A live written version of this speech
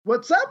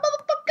What's up,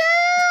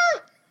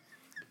 motherfucker?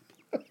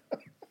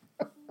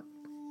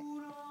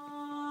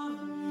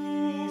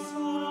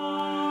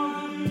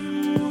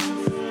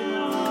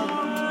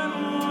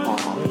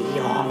 Oh,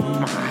 you're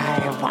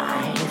my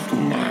wife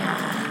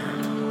now.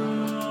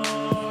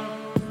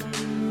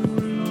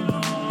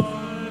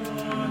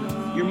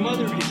 Your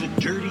mother is a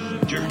dirty,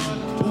 dirty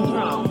fool.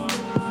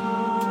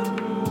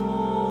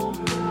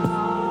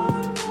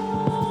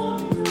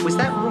 Was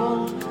that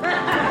wrong?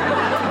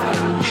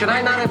 Should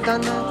I not have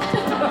done that?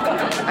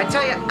 I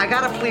tell you, I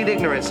gotta plead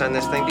ignorance on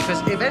this thing,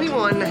 because if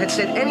anyone had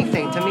said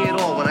anything to me at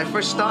all when I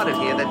first started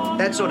here,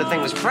 that sort of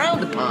thing was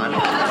frowned upon. You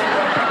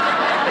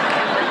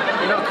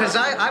know, because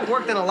I've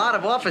worked in a lot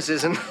of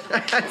offices, and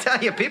I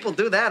tell you, people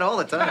do that all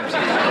the time.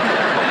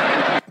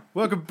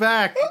 Welcome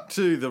back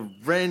to the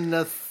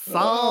Renaissance.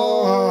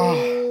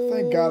 Oh,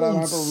 thank God I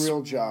don't have a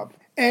real job.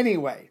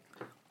 Anyway.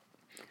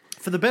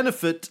 For the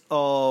benefit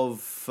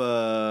of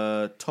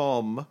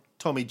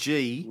Tommy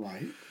G.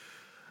 Right.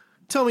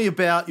 Tell me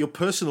about your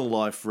personal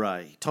life,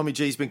 Ray. Tommy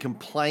G's been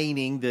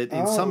complaining that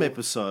in some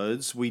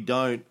episodes we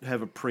don't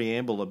have a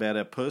preamble about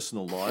our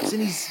personal lives,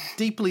 and he's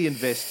deeply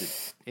invested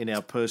in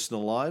our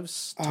personal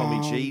lives.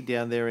 Tommy G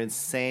down there in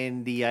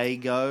San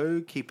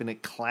Diego, keeping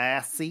it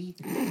classy.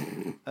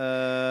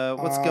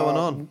 What's going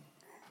on?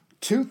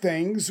 Two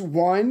things.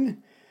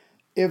 One,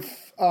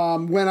 if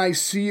when I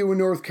see you in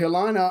North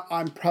Carolina,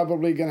 I'm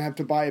probably going to have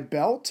to buy a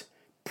belt.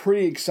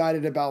 Pretty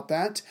excited about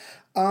that.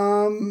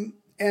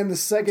 And the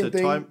second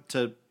thing...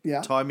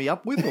 Tie me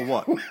up with, or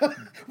what?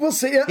 We'll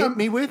see. Hit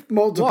me with?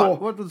 Multiple.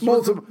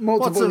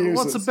 Multiple uses.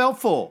 What's the belt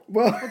for?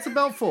 Well, what's the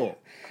belt for?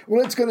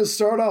 Well, it's going to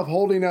start off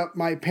holding up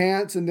my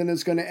pants, and then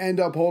it's going to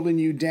end up holding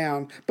you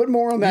down. But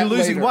more on that later. You're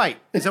losing weight.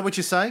 Is that what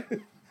you're saying?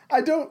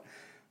 I don't...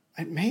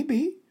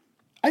 Maybe.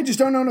 I just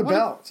don't own a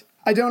belt.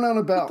 I don't own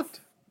a belt.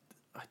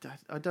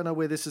 I don't know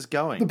where this is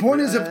going. The point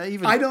is,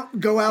 if I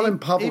don't go out in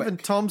public... Even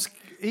Tom's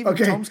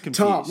confused.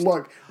 Tom,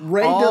 look,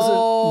 Ray doesn't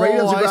go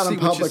out in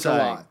public a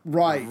lot.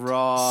 Right. So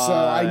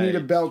I need a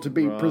belt to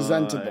be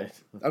presentable.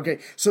 Okay,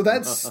 so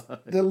that's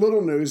the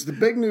little news. The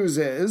big news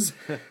is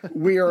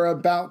we are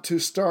about to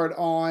start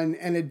on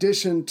an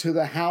addition to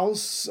the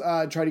house,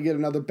 try to get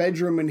another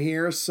bedroom in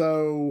here.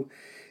 So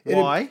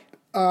why?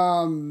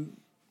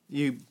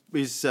 You're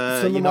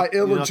not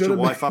your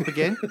wife up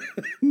again?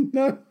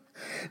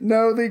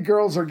 No, the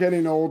girls are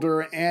getting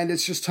older, and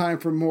it's just time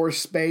for more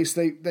space.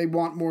 They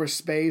want more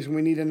space, and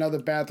we need another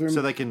bathroom.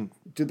 So they can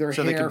do their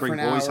hair they can bring for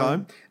an boys hour.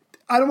 home?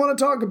 I don't want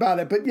to talk about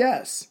it, but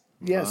yes.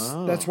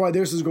 That's why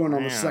this is going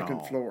on the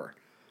second floor.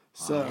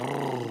 So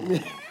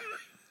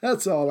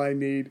that's all I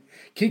need.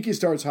 Kiki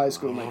starts high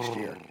school next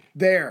year.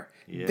 There.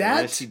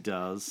 Yes, he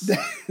does.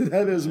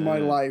 That is my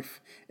life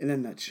in a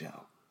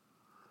nutshell.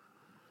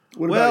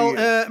 What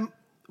about you?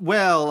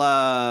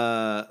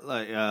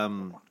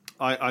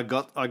 I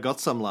got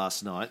some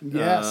last night.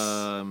 Yes.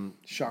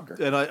 Shocker.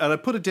 And I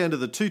put it down to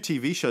the two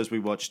TV shows we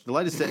watched. The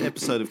latest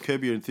episode of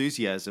Curb Your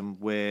Enthusiasm,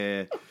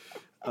 where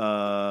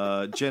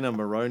Jenna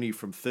Maroney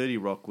from 30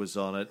 Rock was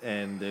on it,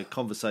 and the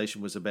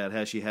conversation was about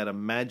how she had a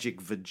magic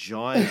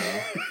vagina.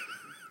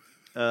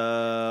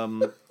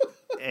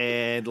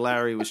 And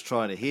Larry was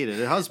trying to hit it.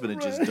 Her husband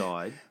had just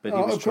died, but he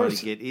was trying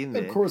to get in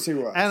there. Of course he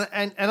was.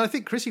 And I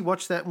think Chrissy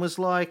watched that and was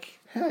like,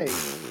 hey,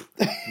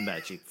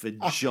 magic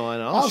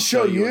vagina. I'll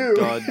show you. Your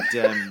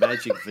goddamn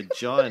magic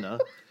vagina.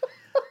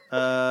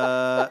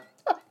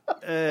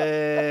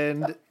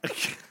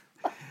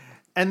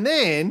 And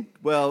then,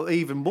 well,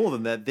 even more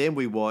than that, then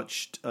we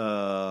watched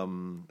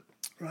the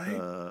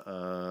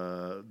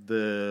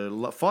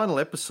final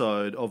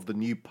episode of The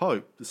New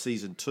Pope,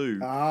 season 2,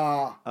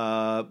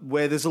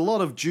 where there's a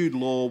lot of Jude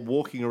Law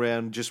walking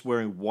around just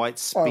wearing white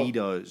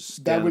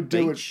Speedos down the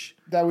beach.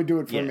 That would do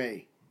it for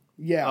me.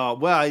 Yeah.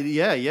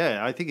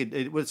 Yeah. I think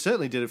it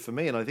certainly did it for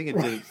me, and I think it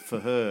did it for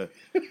her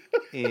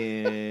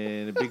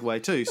in a big way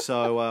too.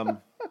 So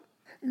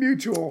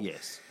mutual.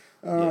 Yes.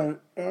 All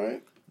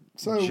right.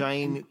 So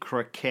Jane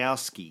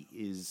Krakowski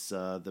is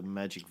the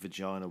magic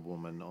vagina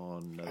woman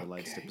on the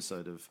latest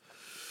episode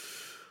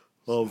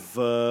of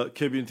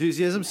Curb Your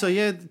Enthusiasm. So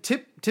yeah,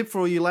 tip for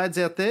all you lads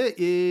out there: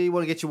 you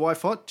want to get your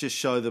wife hot, just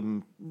show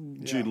them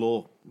Jude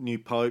Law, new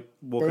Pope,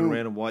 walking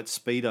around in white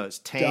Speedos,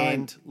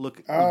 tanned,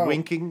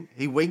 winking.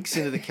 He winks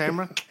into the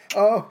camera.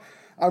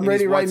 I'm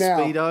ready right now.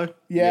 Speedo.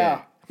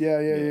 Yeah.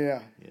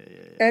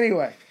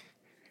 Anyway,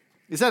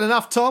 is that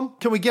enough, Tom?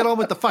 Can we get on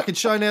with the fucking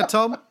show now,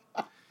 Tom?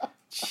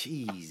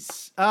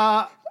 Jeez.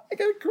 I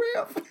got a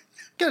cramp.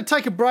 Going to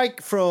take a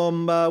break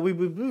from. We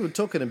were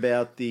talking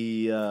about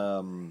the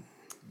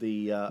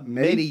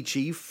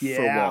Medici for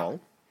a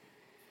while.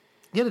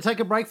 Going to take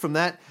a break from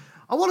that.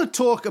 I want to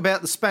talk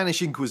about the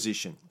Spanish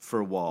Inquisition for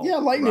a while. Yeah,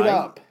 lighten it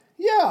up.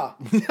 Yeah.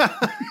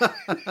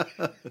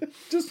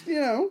 Just,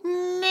 Now,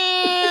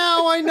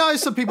 I know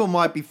some people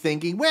might be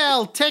thinking,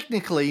 well,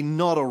 technically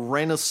not a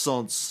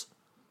Renaissance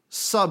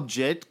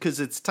subject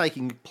because it's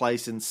taking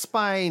place in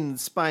Spain.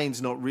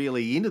 Spain's not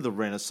really into the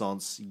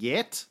Renaissance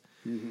yet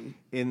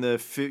in the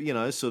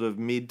sort of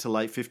mid to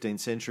late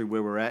 15th century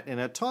where we're at in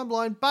our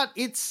timeline, but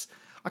it's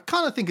I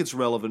kind of think it's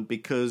relevant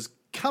because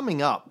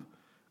coming up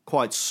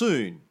quite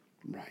soon,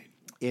 Right.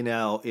 in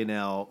our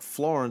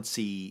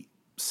Florency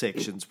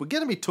sections, we're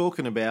going to be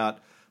talking about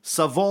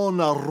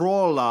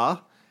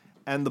Savonarola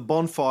and the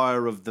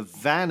bonfire of the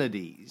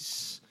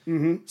vanities.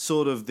 Mm-hmm.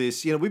 Sort of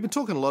this, we've been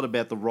talking a lot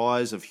about the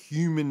rise of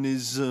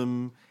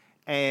humanism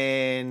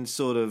and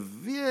sort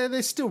of,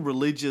 they're still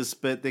religious,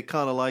 but they're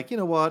kind of like, you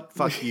know what,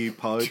 fuck you,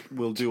 Pope,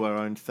 we'll do our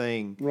own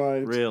thing.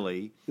 Right.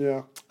 Really.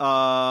 Yeah.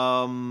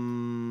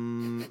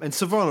 And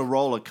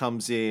Savonarola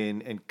comes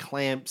in and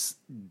clamps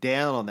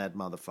down on that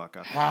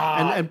motherfucker.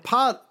 And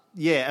part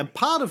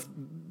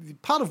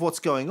of what's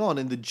going on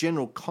in the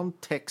general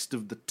context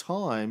of the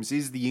times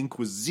is the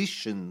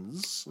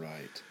Inquisitions.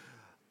 Right.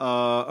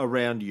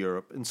 Around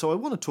Europe. And so I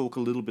want to talk a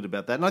little bit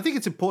about that. And I think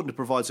it's important to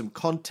provide some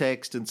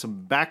context and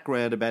some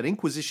background about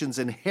Inquisitions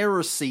and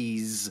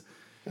heresies.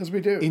 As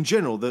we do. In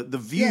general, the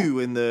view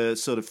in the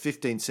sort of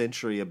 15th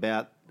century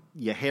about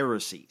your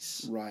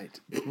heresies. Right.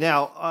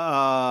 Now,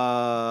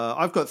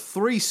 I've got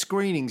 3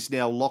 screenings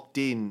now locked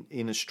in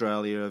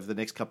Australia over the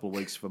next couple of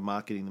weeks for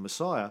Marketing the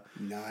Messiah.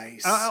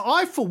 Nice.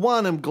 I, for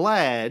one, am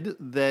glad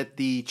that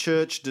the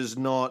church does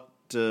not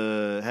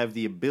have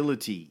the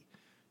ability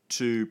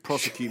to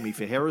prosecute me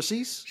for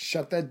heresies.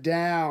 Shut that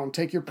down.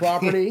 Take your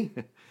property.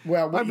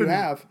 Well, what you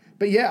have.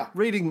 But yeah.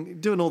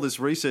 Doing all this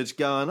research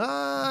going,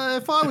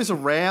 if I was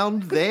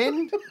around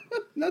then,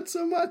 not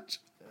so much.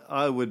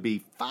 I would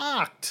be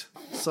fucked.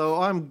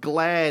 So I'm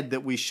glad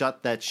that we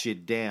shut that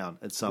shit down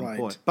at some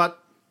point.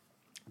 But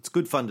it's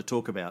good fun to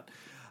talk about.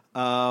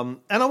 And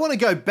I want to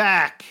go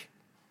back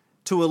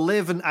to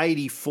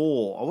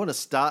 1184. I want to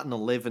start in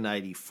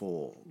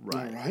 1184.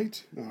 Right. All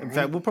right. In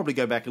fact, we'll probably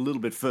go back a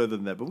little bit further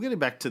than that, but we're getting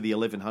back to the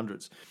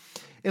 1100s.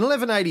 In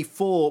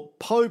 1184,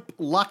 Pope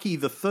Lucky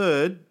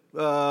III,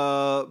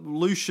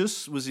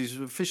 Lucius was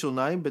his official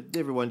name, but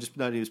everyone just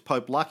known him as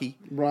Pope Lucky.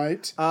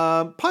 Right.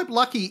 Pope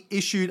Lucky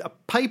issued a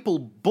papal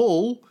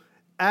bull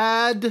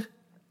ad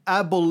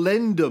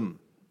abolendum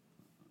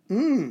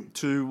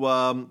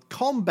to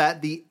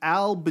combat the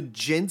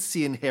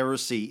Albigensian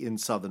heresy in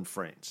southern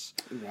France.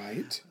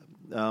 Right.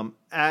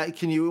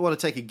 Can you want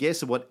to take a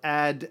guess of what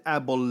ad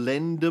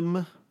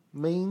abolendum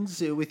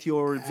means with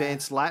your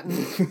advanced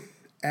Latin?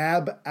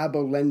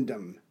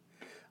 Abolendum.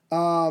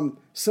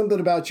 Something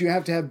about you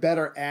have to have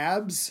better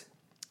abs.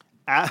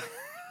 Well,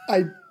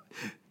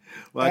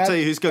 I tell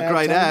you who's got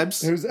great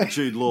abs.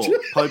 Jude Law.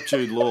 Pope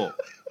Jude Law.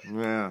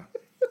 Yeah.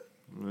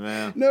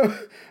 Yeah. No,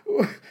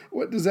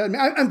 what does that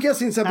mean? I'm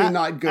guessing something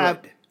not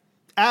good.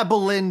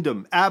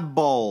 Abolendum.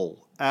 Abol.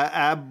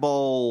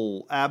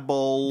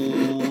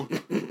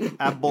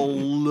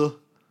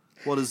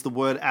 What does the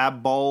word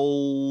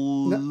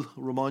abol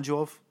remind you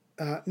of?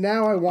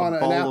 Now I want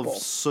an apple. A bowl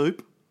of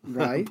soup.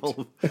 Right.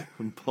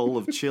 a bowl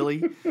of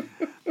chili.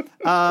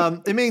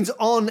 It means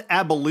on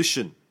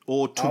abolition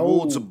or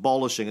towards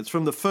abolishing. It's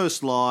from the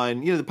first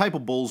line. The papal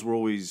bulls were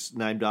always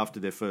named after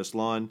their first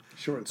line.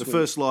 Short and the sweet.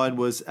 first line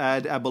was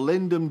ad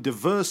abolendum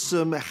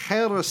diversum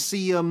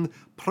heresium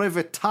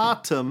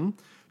previtatum,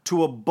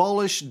 to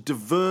abolish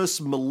diverse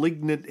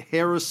malignant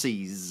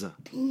heresies.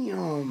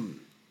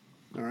 Damn.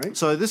 All right.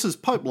 So this is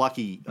Pope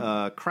Lucky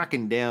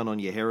cracking down on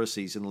your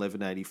heresies in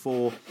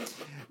 1184.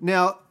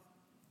 Now,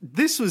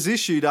 this was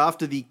issued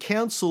after the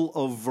Council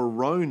of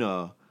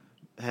Verona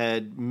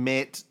had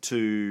met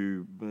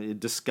to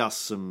discuss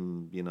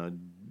some,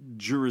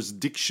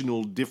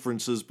 jurisdictional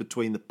differences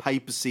between the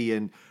papacy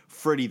and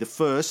Freddie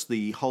I,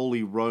 the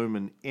Holy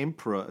Roman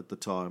Emperor at the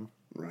time.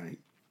 Right.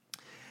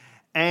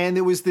 And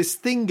there was this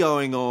thing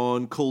going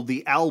on called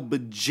the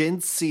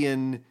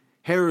Albigensian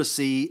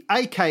heresy,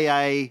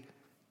 a.k.a.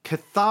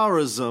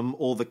 Catharism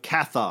or the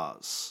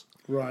Cathars.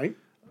 Right.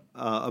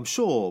 I'm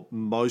sure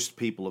most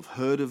people have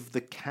heard of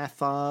the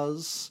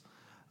Cathars.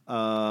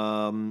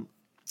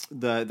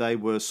 They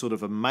were sort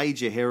of a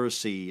major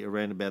heresy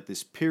around about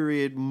this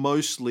period,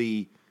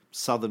 mostly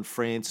southern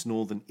France,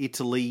 northern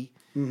Italy.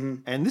 Mm-hmm.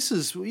 And this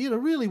is,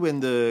 really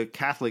when the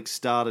Catholics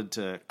started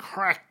to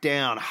crack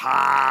down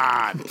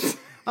hard.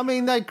 I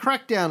mean, they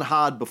cracked down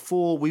hard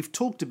before. We've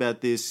talked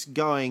about this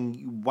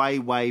going way,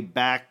 way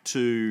back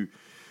to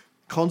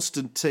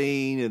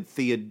Constantine and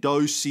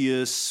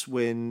Theodosius,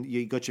 when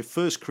you got your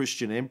first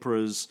Christian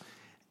emperors,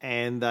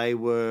 and they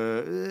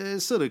were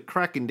sort of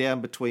cracking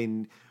down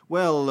between,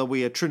 well, are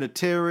we a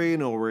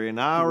Trinitarian or we're an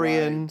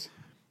Arian? Right.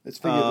 Let's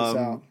figure this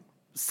out.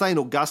 St.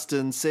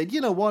 Augustine said, you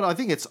know what, I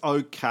think it's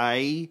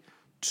okay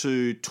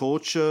to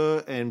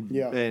torture and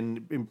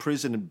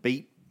imprison and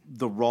beat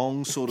the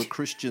wrong sort of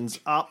Christians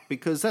up,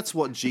 because that's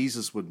what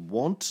Jesus would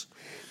want.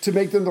 To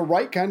make them the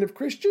right kind of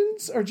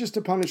Christians, or just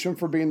to punish them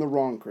for being the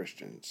wrong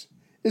Christians?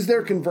 Is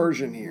there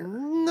conversion here?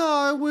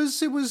 No, it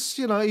was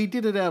he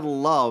did it out of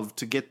love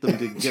to get them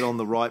to get on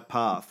the right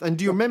path. And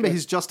do you remember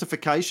his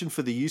justification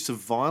for the use of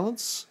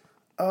violence?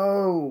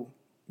 Oh,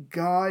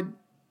 God.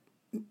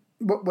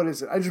 What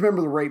is it? I just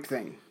remember the rape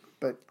thing,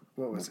 but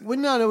what was it? Well,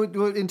 no.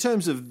 In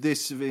terms of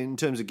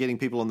getting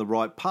people on the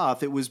right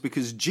path, it was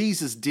because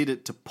Jesus did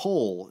it to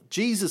Paul.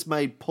 Jesus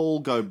made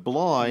Paul go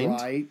blind.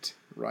 Right.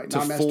 Right, to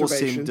not force him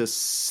masturbation. to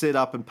sit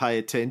up and pay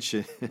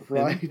attention.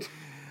 Right.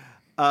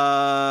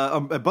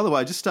 By the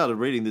way, I just started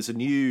reading. There's a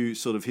new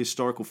sort of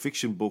historical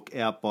fiction book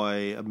out by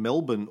a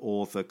Melbourne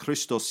author,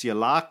 Christos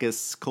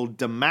Yalakis, called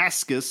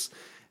Damascus.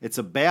 It's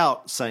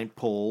about St.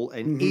 Paul,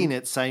 and in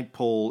it, St.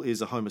 Paul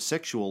is a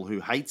homosexual who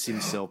hates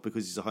himself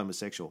because he's a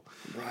homosexual.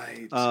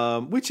 Right.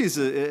 Which is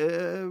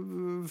a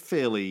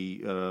fairly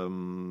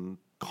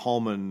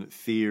common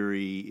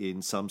theory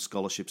in some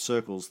scholarship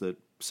circles, that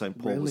St.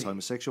 Paul was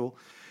homosexual.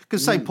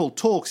 Because St. Paul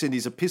talks in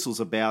his epistles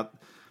about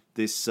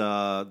this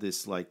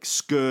like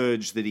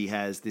scourge that he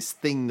has, this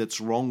thing that's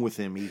wrong with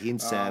him. He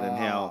hints at, and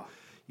how,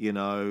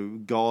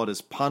 God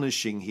is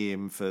punishing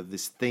him for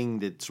this thing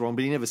that's wrong,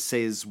 but he never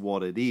says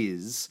what it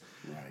is.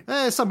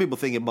 Right. Some people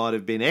think it might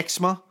have been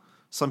eczema.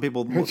 Some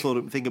people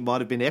think it might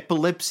have been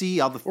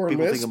epilepsy. Other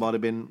people think it might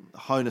have been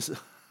he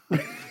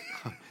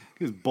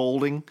was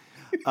balding.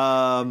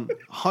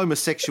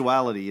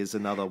 Homosexuality is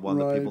another one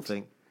that people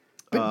think.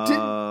 But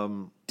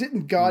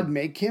didn't God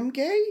make him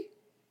gay?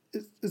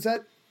 Is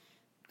that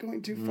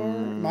going too far?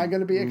 Am I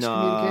going to be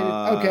excommunicated?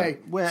 No. Okay,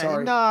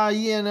 sorry.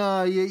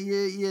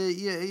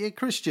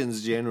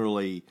 Christians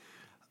generally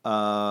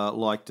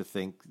like to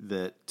think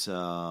that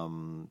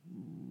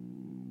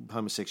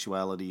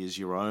homosexuality is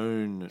your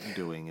own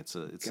doing. It's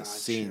a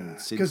sin.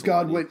 Because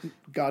God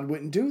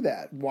wouldn't do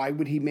that. Why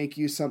would He make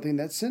you something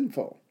that's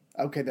sinful?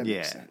 Okay, that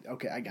makes sense.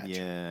 Okay, I got you.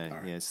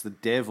 Yeah, it's the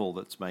devil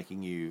that's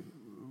making you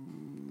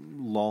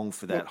long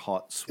for that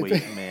hot, sweet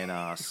man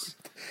ass.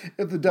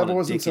 If the devil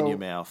wasn't so in your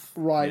mouth,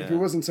 right? If he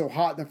wasn't so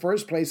hot in the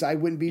first place, I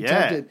wouldn't be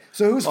tempted.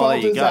 So whose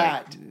fault is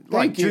that?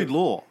 Like Jude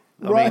Law.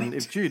 I mean,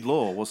 if Jude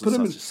Law wasn't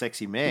such a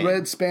sexy man,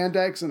 red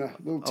spandex and a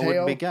little tail, I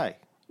wouldn't be gay.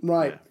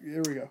 Right,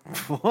 here we go.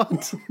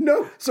 What?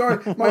 No,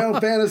 sorry, my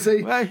own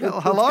fantasy. Wait,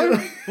 hello?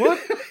 What?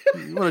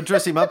 You want to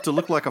dress him up to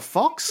look like a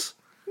fox?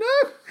 No,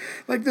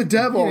 like the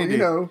devil,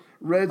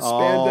 red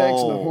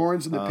spandex and the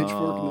horns and the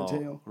pitchfork and the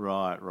tail.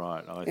 Right.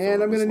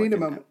 And I'm going to need a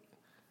moment.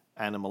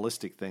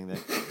 Animalistic thing there.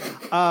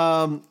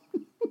 How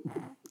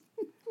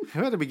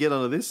did we get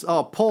onto this?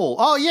 Oh, Paul.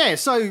 Oh, yeah.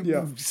 So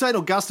St.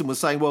 Augustine was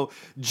saying, well,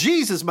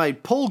 Jesus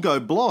made Paul go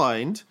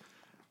blind,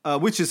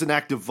 which is an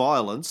act of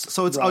violence.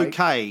 So it's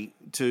okay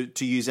to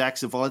use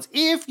acts of violence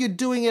if you're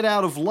doing it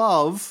out of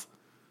love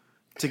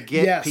to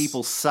get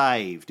people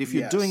saved. If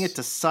you're doing it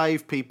to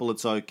save people,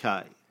 it's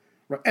okay.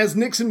 Right. As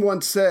Nixon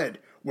once said,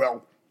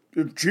 well,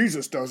 if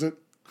Jesus does it,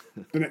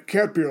 then it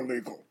can't be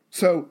illegal.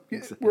 So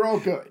we're all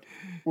good.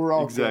 We're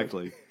all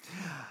good.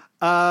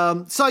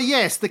 So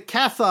yes, the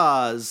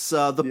Cathars,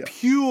 the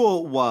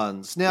pure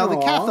ones. Now the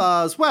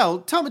Cathars. Well,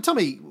 tell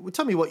me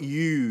what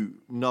you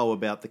know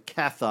about the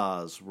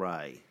Cathars,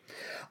 Ray.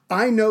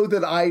 I know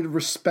that I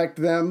respect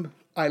them.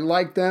 I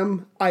like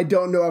them. I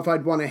don't know if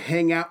I'd want to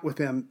hang out with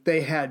them. They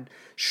had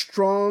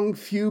strong,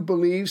 few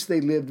beliefs.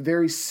 They lived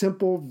very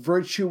simple,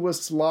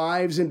 virtuous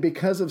lives, and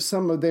because of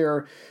some of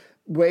their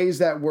ways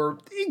that were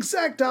the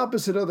exact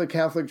opposite of the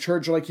Catholic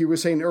Church, like you were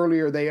saying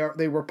earlier,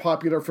 they were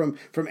popular from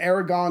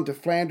Aragon to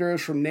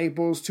Flanders, from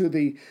Naples to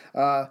the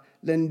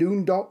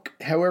Languedoc,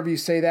 however you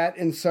say that,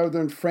 in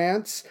southern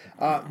France.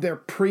 Their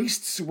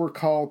priests were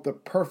called the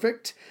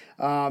Perfect.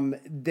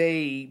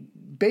 They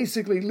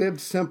basically lived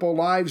simple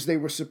lives. They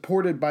were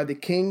supported by the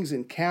kings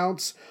and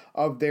counts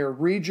of their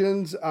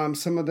regions.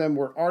 Some of them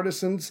were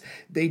artisans.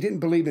 They didn't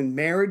believe in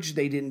marriage.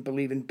 They didn't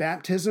believe in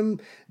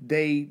baptism.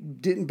 They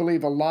didn't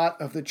believe a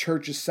lot of the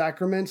church's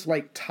sacraments,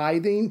 like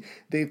tithing.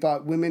 They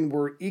thought women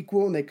were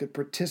equal and they could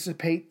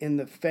participate in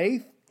the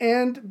faith.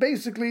 And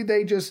basically,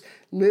 they just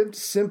lived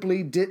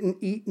simply, didn't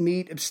eat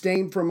meat,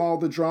 abstained from all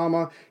the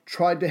drama,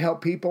 tried to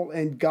help people,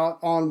 and got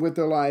on with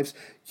their lives.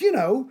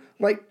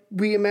 Like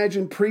we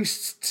imagine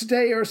priests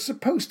today are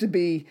supposed to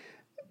be,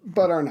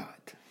 but are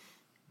not.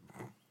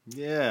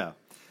 Yeah.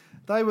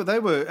 They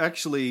were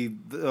actually,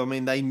 I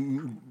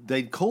mean,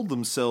 they called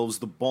themselves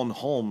the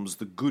bonhommes,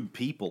 the good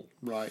people.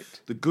 Right.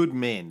 The good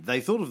men. They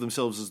thought of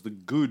themselves as the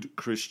good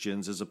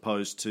Christians as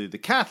opposed to the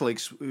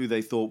Catholics, who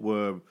they thought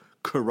were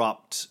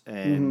corrupt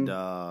and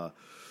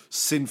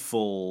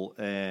sinful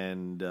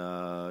and,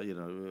 I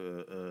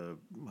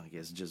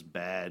guess just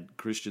bad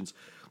Christians.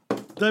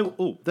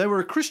 They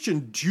were a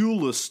Christian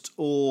dualist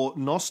or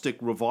Gnostic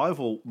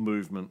revival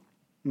movement,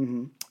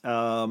 big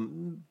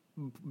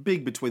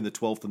between the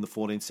 12th and the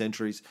 14th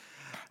centuries,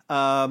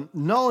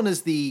 known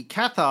as the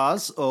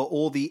Cathars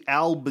or the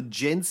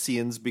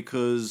Albigensians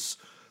because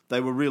they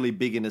were really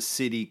big in a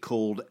city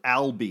called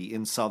Albi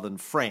in southern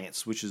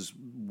France, which is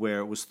where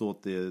it was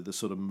thought the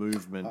sort of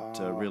movement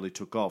really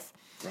took off.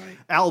 Right.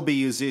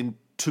 Albi is in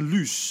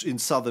Toulouse in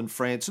southern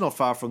France, not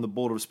far from the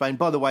border of Spain.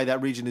 By the way,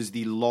 that region is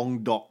the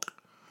Languedoc.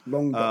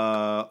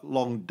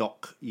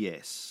 Languedoc,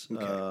 yes.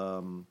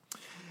 Okay.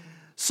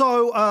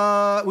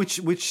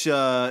 Which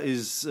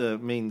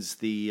means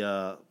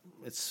the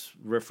it's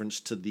reference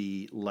to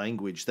the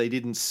language. They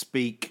didn't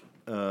speak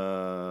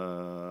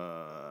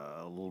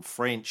a little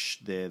French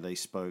there. They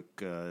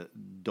spoke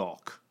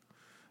Doc.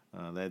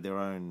 They had their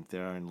own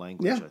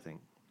language, I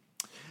think.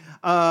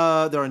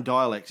 Their own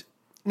dialect.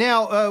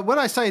 Now, when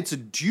I say it's a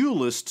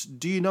dualist,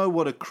 do you know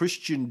what a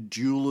Christian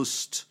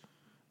dualist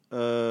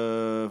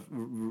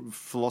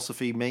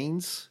philosophy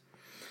means?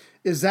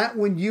 Is that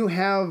when you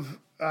have,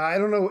 I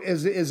don't know,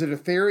 is it a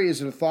theory,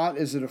 is it a thought,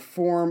 is it a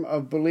form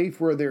of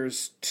belief where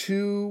there's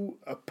two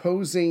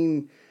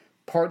opposing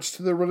parts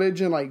to the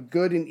religion, like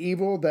good and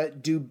evil,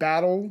 that do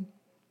battle?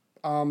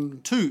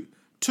 Two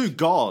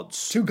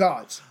gods. Two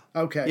gods.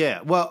 Okay.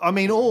 Yeah, well, I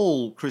mean,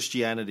 all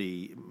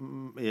Christianity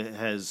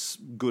has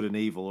good and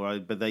evil,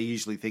 right? But they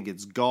usually think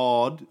it's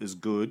God is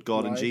good,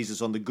 God and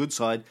Jesus on the good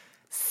side.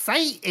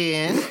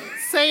 Satan,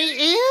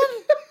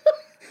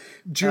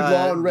 Jude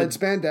Law and red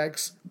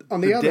spandex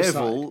on the other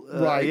devil,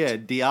 side. Right. Yeah,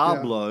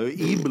 Diablo,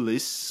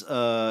 Iblis,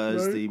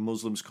 as the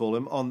Muslims call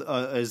him,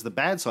 as the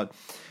bad side.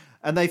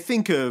 And they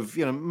think of,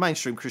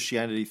 mainstream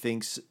Christianity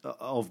thinks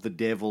of the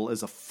devil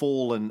as a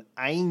fallen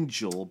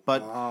angel,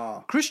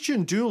 but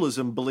Christian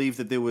dualism believed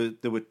that there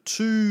were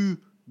two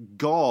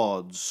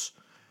gods.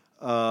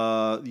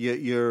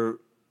 Your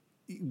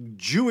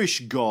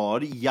Jewish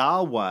God,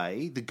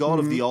 Yahweh, the God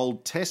of the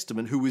Old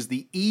Testament, who was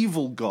the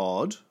evil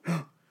God,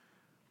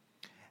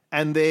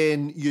 and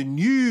then your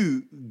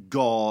new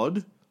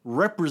God,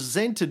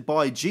 represented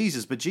by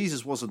Jesus, but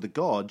Jesus wasn't the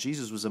God.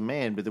 Jesus was a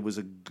man, but he was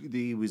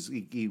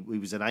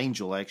an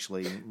angel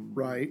actually,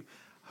 right?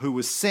 Who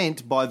was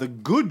sent by the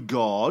good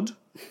God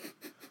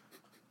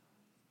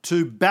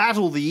to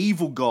battle the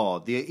evil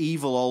God, the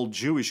evil old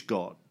Jewish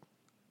God.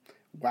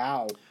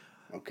 Wow.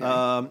 Okay.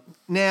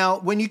 Now,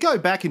 when you go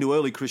back into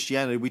early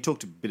Christianity, we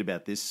talked a bit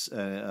about this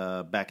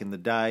back in the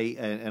day,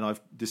 and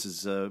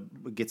this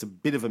gets a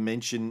bit of a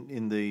mention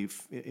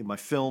in my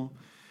film.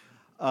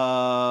 But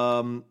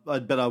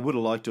I would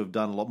have liked to have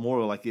done a lot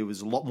more. Like there was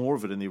a lot more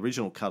of it in the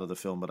original cut of the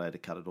film, but I had to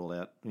cut it all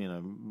out.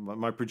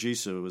 My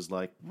producer was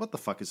like, "What the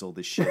fuck is all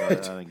this shit? I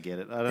don't get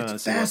it. I don't know."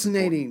 It's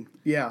fascinating.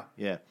 Yeah.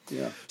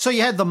 So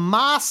you had the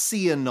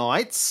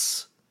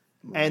Marcionites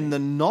and the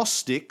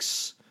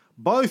Gnostics,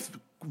 both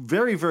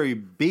very, very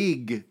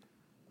big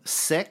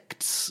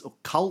sects or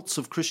cults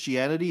of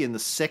Christianity in the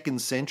 2nd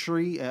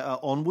century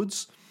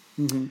onwards.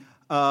 Mm-hmm.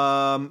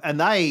 And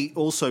they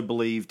also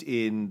believed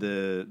in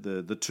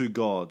the two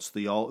gods,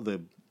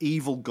 the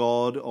evil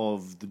God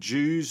of the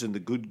Jews and the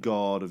good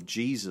God of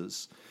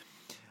Jesus.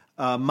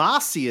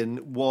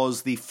 Marcion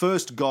was the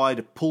first guy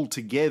to pull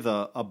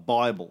together a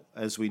Bible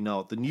as we know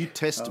it, the New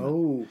Testament.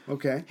 Oh,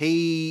 okay.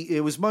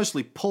 It was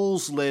mostly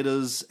Paul's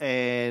letters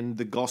and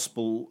the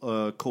Gospel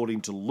according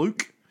to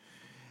Luke.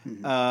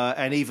 Mm-hmm.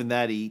 And even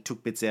that, he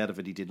took bits out of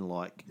it he didn't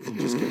like. He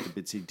just kept the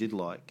bits he did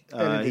like.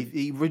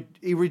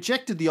 He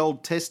rejected the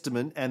Old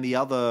Testament and the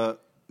other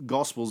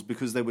Gospels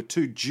because they were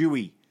too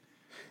Jewy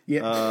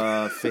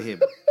for him.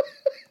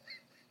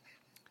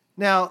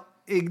 Now,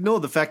 ignore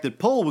the fact that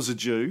Paul was a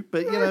Jew,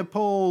 but,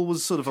 Paul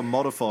was sort of a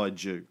modified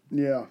Jew.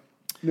 Yeah.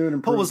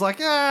 Paul was like,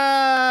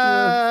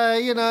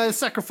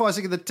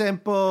 sacrificing in the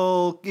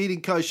temple,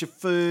 eating kosher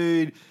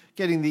food,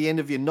 getting the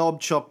end of your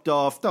knob chopped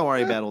off. Don't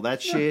worry about all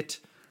that shit.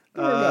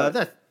 Don't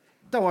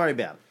worry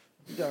about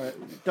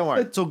it. Don't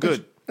worry. It's all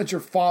good. That's your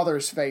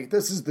father's faith.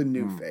 This is the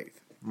new faith.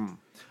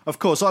 Of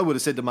course, I would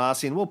have said to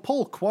Marcion, well,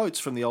 Paul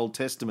quotes from the Old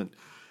Testament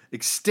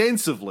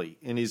extensively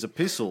in his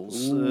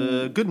epistles.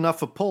 Good enough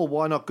for Paul.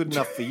 Why not good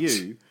enough for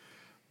you?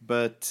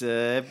 But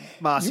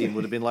Marcion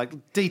would have been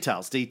like,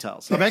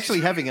 details. I'm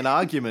actually having an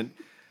argument.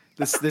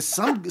 There's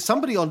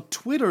somebody on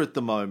Twitter at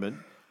the moment,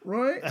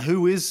 right,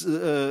 who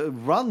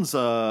runs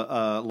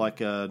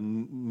a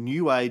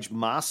New Age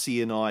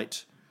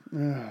Marcionite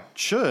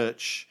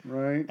church,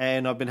 right?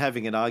 And I've been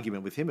having an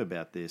argument with him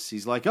about this.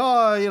 He's like,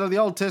 the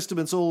Old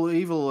Testament's all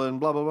evil and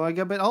blah blah blah. I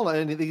go, but hold on,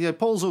 and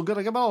Paul's all good.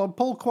 I go,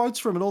 Paul quotes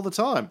from it all the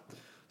time,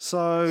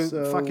 so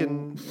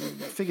fucking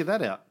figure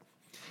that out.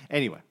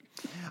 Anyway,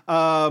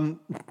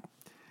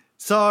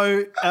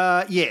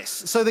 yes.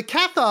 So the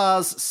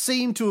Cathars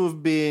seem to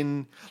have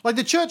been like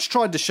the church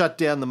tried to shut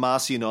down the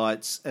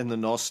Marcionites and the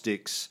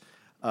Gnostics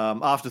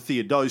after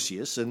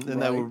Theodosius, and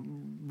they were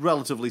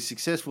relatively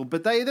successful.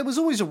 But they was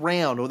always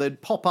around, or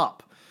they'd pop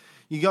up.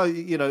 They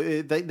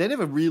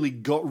never really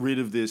got rid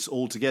of this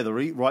altogether,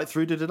 right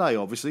through to today,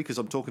 obviously, because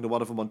I'm talking to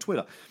one of them on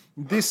Twitter.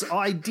 This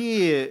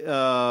idea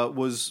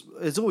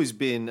has always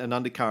been an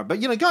undercurrent.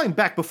 But going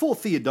back before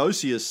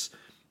Theodosius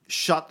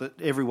shut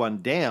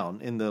everyone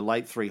down in the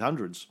late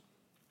 300s,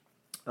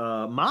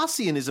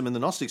 Marcionism and the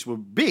Gnostics were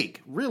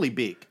big, really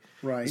big.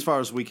 Right. As far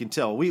as we can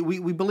tell. We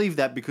believe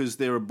that because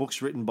there are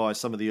books written by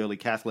some of the early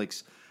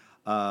Catholics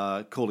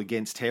called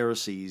Against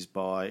Heresies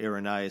by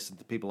Irenaeus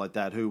and people like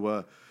that who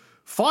were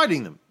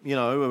fighting them,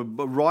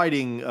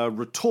 writing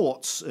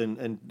retorts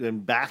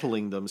and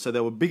battling them. So they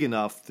were big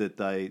enough that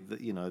they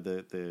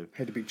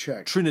had to be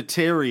checked.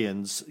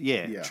 Trinitarians,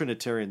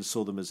 Trinitarians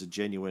saw them as a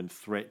genuine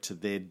threat to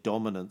their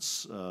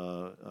dominance,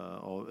 or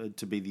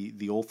to be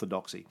the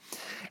orthodoxy.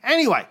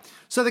 Anyway,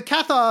 so the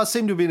Cathars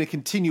seem to have been a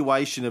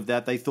continuation of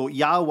that. They thought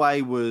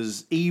Yahweh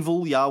was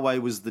evil, Yahweh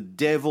was the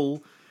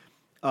devil,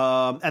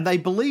 and they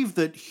believed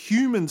that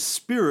human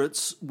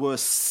spirits were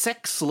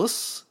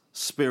sexless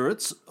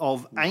spirits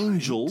of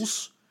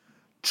angels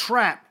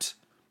trapped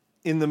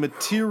in the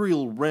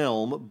material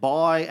realm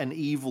by an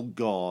evil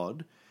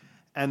god,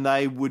 and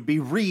they would be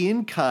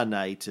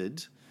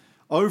reincarnated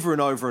over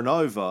and over and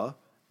over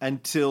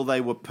until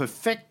they were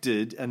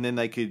perfected, and then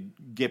they could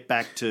get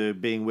back to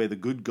being where the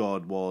good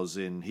God was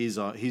in his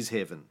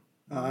heaven.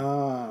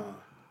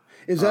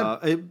 Is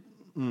that...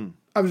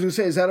 I was going to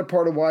say, is that a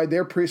part of why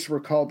their priests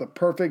were called the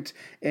perfect,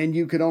 and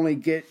you could only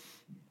get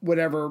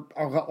whatever,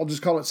 I'll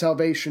just call it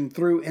salvation,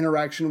 through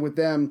interaction with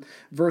them,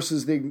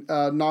 versus the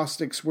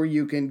Gnostics, where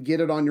you can get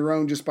it on your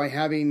own just by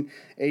having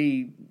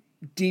a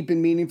deep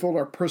and meaningful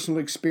or personal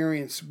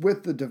experience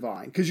with the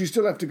divine? Because you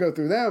still have to go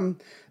through them,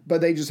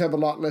 but they just have a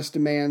lot less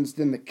demands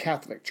than the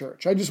Catholic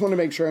Church. I just want to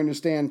make sure I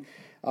understand,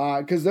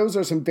 because those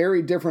are some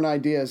very different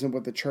ideas in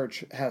what the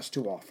Church has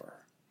to offer.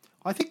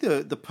 I think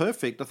the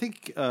perfect, their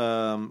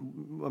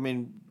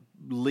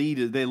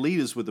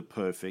leaders were the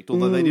perfect,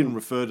 although they didn't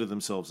refer to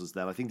themselves as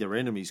that. I think their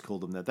enemies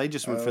called them that. They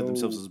just referred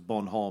themselves as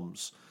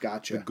bonhommes.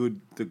 Gotcha.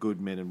 The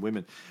good men and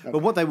women. Okay. But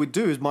what they would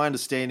do, is my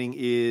understanding,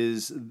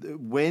 is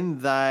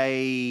when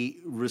they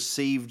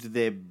received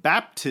their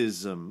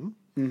baptism,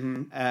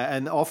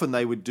 and often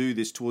they would do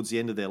this towards the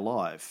end of their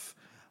life,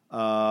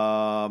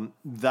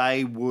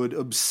 they would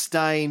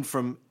abstain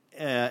from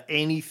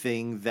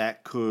anything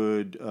that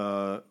could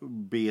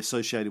be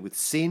associated with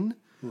sin,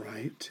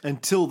 right,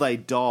 until they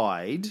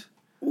died,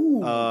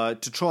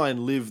 to try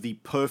and live the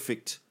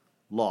perfect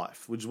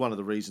life, which is one of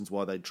the reasons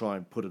why they try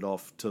and put it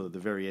off to the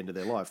very end of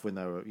their life when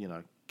they were,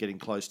 getting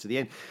close to the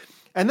end.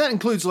 And that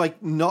includes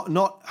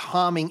not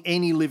harming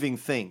any living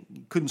thing.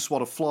 You couldn't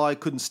swat a fly,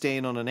 couldn't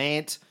stand on an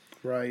ant.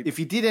 Right. If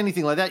you did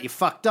anything like that, you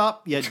fucked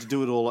up. You had to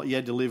do it all. You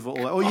had to live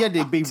all, or you had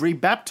to be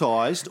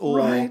rebaptized, or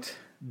right,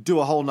 do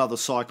a whole nother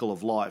cycle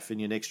of life in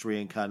your next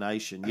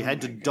reincarnation. You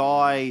had to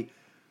die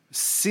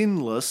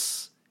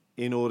sinless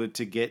in order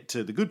to get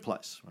to the good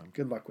place. Right?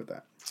 Good luck with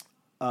that.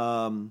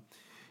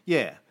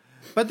 Yeah.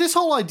 But this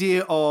whole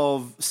idea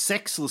of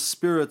sexless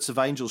spirits of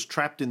angels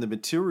trapped in the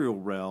material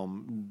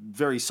realm,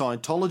 very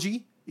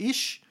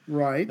Scientology-ish.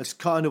 Right. That's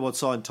kind of what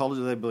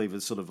Scientology, they believe,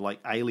 is sort of like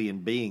alien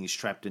beings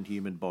trapped in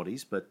human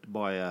bodies, but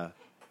by a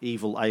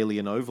evil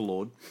alien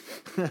overlord.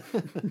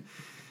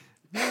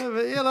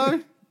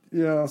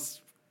 Yeah.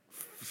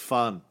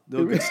 Fun.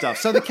 All good stuff.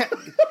 So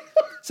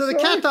the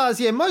Cathars,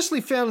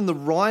 mostly found in the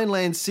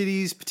Rhineland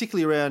cities,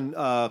 particularly around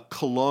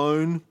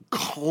Cologne.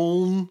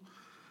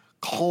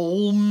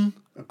 Colin.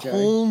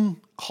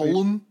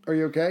 Are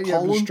you okay? You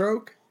having a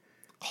stroke?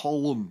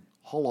 Colin.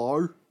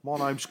 Hello. My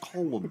name's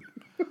Colin.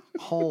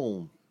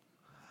 Colin.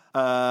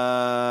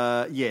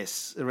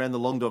 Yes, around the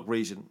Languedoc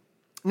region.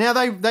 Now,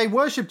 they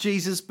worshipped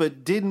Jesus,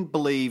 but didn't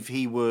believe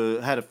he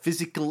had a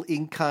physical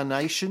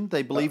incarnation.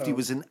 They believed he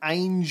was an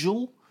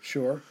angel.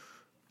 Sure.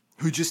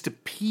 Who just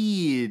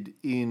appeared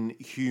in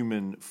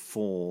human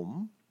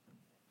form,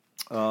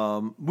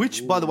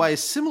 which, by the way,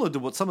 is similar to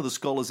what some of the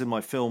scholars in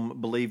my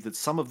film believe that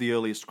some of the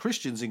earliest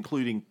Christians,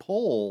 including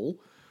Paul,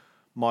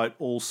 might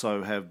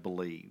also have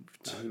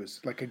believed. It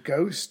was like a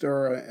ghost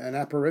or an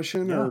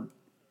apparition or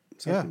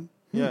something?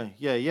 Yeah.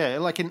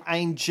 Like an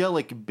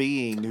angelic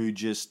being who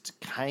just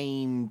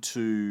came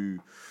to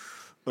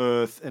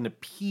Earth and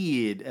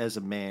appeared as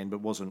a man,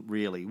 but wasn't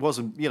really.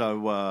 Wasn't, born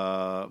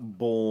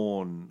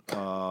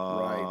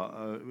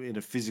in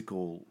a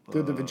physical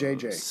through the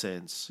vajayjay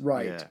sense.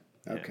 Right. Yeah.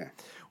 Okay.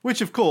 Which,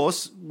 of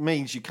course,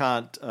 means you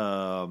can't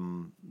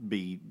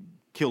be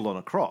killed on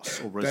a cross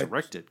or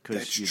resurrected.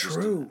 That's you're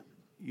true.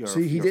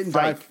 See, he didn't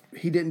die.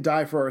 He didn't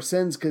die for our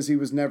sins because he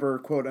was never,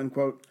 quote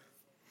unquote,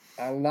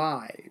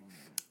 alive.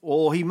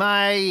 Or he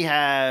may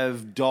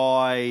have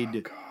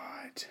died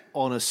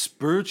on a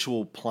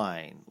spiritual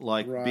plane,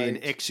 like being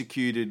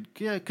executed.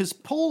 Yeah, because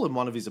Paul in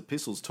one of his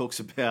epistles talks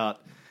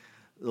about,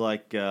 I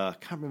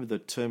can't remember the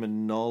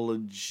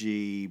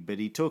terminology, but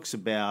he talks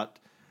about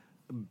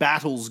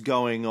battles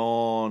going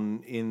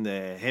on in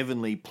the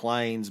heavenly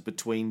planes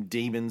between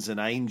demons and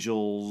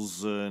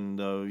angels and,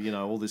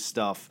 all this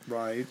stuff.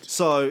 Right.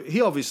 So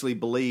he obviously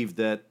believed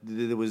that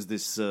there was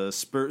this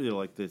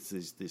spirit,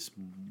 this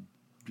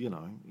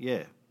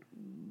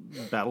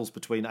battles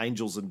between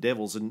angels and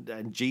devils,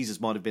 and Jesus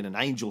might have been an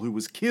angel who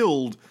was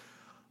killed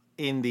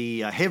in the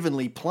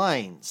heavenly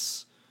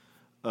planes,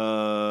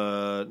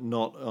 not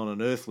on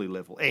an earthly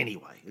level.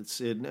 Anyway,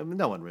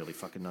 no one really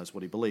fucking knows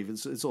what he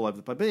believed. It's all over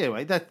the place. But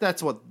anyway,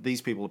 that's what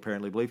these people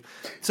apparently believe.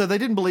 So they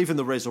didn't believe in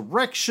the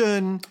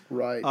resurrection.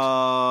 Right.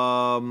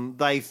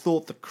 They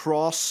thought the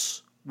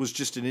cross was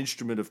just an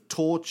instrument of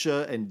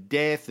torture and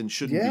death and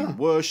shouldn't be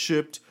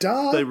worshipped.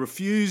 Duh. They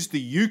refused the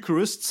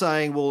Eucharist,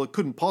 saying, well, it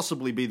couldn't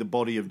possibly be the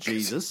body of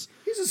Jesus.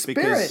 He's a spirit.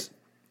 Because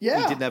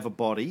yeah. he didn't have a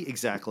body,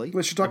 exactly.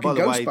 Unless you're talking and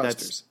by the Ghostbusters. way,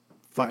 that's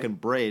fucking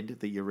bread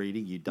that you're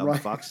eating, you dumb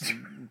fucks.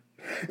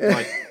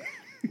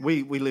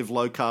 We live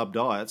low-carb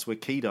diets. We're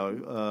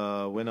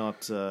keto. We're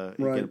not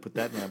going to put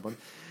that in our body.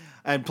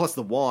 And plus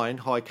the wine,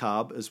 high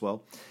carb as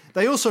well.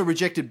 They also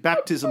rejected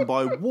baptism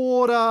by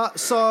water,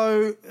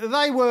 so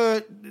they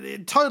were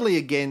totally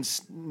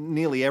against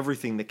nearly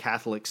everything the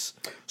Catholics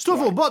stood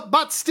for,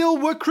 but still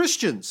were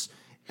Christians.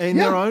 In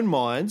their own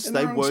minds, In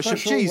they their own worship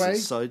special Jesus. way.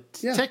 So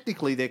Yeah.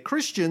 technically they're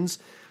Christians,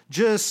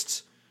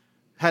 just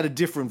had a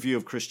different view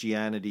of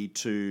Christianity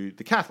to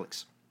the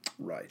Catholics.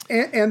 Right.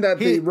 And that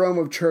the Rome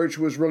of Church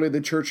was really the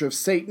Church of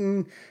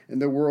Satan,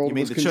 and the world You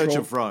mean was the controlled. Church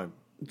of Rome?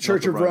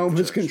 Church not of the Rome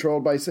was Church.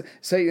 controlled by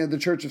Satan, the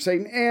Church of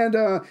Satan, and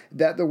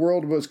that the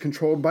world was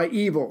controlled by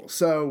evil.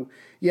 So,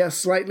 yes,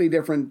 slightly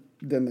different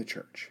than the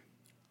church.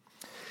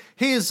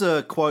 Here's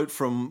a quote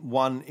from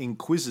one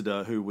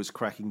inquisitor who was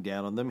cracking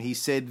down on them. He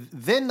said,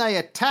 "Then they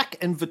attack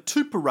and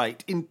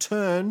vituperate in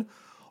turn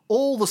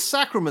all the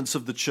sacraments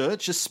of the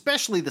church,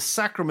 especially the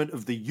sacrament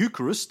of the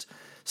Eucharist,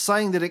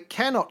 saying that it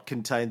cannot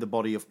contain the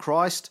body of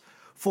Christ.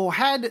 For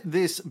had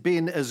this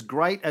been as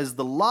great as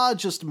the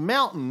largest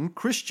mountain,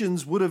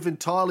 Christians would have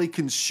entirely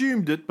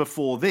consumed it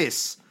before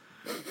this.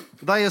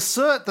 They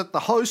assert that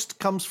the host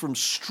comes from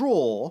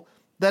straw,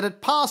 that it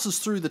passes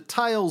through the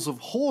tails of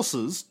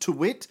horses, to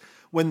wit,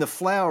 when the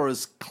flour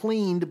is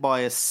cleaned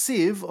by a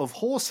sieve of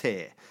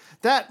horsehair.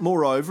 That,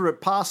 moreover, it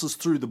passes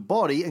through the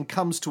body and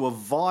comes to a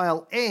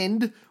vile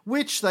end,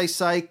 which, they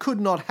say, could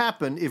not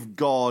happen if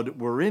God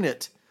were in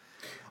it.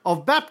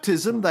 Of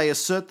baptism, they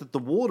assert that the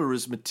water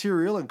is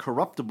material and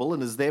corruptible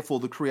and is therefore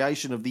the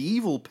creation of the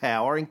evil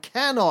power and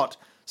cannot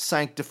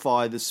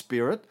sanctify the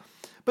spirit,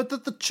 but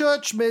that the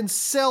churchmen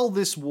sell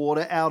this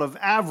water out of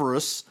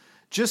avarice,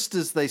 just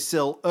as they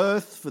sell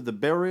earth for the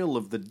burial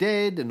of the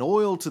dead and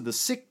oil to the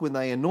sick when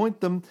they anoint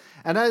them,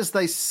 and as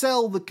they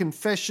sell the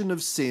confession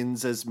of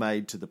sins as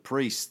made to the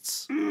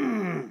priests."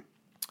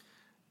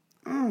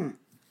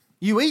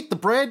 You eat the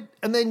bread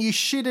and then you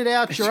shit it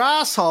out your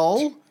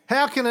asshole.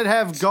 How can it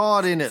have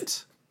God in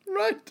it?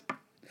 Right.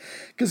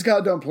 Because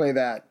God don't play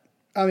that.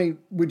 I mean,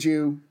 would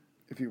you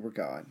if you were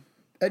God?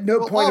 At no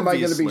point am I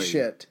going to be obviously,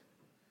 shit.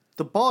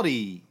 The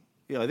body,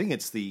 I think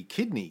it's the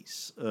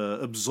kidneys,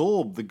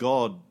 absorb the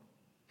God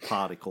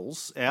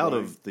particles out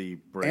of the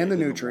bread And the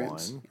and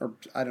nutrients. wine. Or,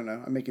 I don't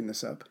know. I'm making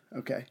this up.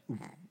 Okay.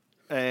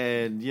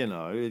 And,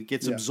 it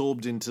gets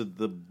absorbed into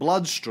the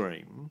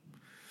bloodstream.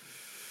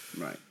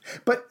 Right.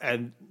 But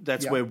And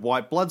that's where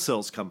white blood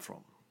cells come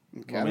from.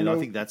 okay, I don't mean, I know.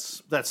 think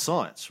that's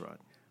science, right?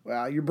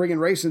 Well, you're bringing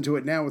race into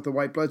it now with the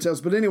white blood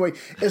cells. But anyway,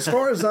 as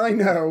far as I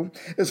know,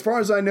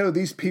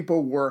 these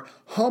people were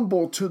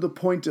humble to the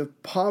point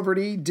of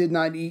poverty, did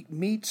not eat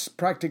meats,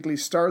 practically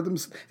starved them.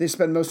 They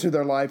spent most of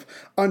their life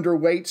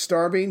underweight,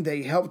 starving.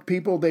 They helped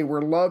people. They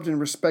were loved and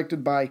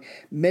respected by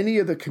many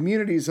of the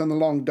communities on the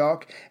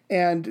Languedoc.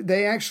 And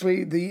they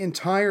actually, the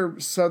entire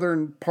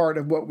southern part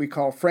of what we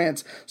call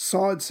France,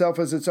 saw itself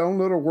as its own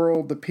little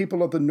world. The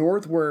people of the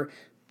north were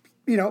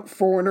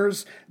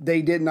foreigners.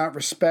 They did not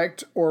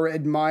respect or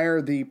admire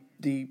the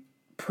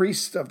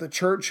priests of the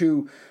church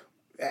who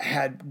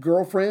had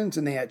girlfriends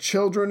and they had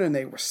children and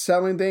they were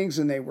selling things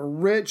and they were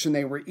rich and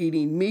they were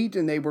eating meat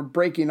and they were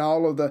breaking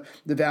all of the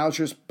vows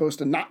you're supposed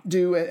to not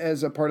do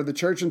as a part of the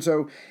church. And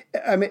so,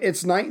 I mean,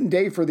 it's night and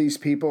day for these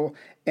people.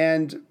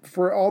 And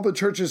for all the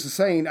churches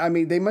saying, I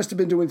mean, they must have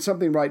been doing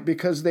something right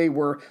because they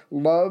were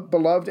loved,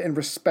 beloved, and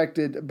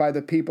respected by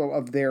the people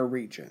of their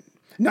region.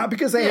 Not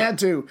because they had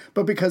to,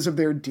 but because of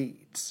their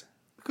deeds.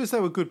 Because they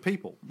were good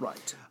people.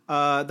 Right.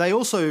 They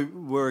also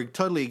were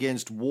totally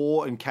against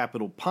war and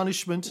capital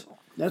punishment.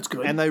 That's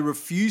good. And they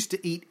refused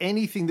to eat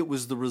anything that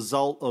was the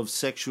result of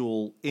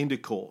sexual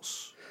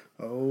intercourse.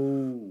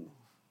 Oh.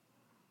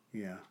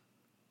 Yeah.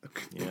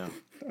 Yeah.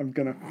 I'm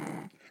going to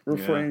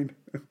refrain.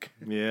 Okay.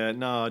 Yeah,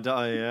 no,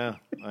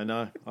 I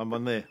know.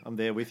 I'm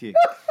there with you.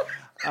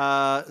 They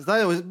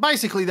were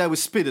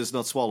spitters,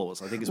 not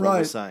swallowers, I think is what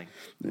we're saying.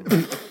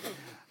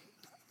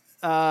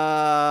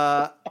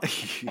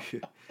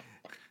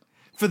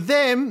 For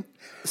them,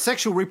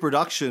 sexual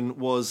reproduction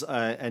was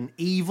an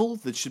evil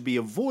that should be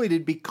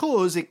avoided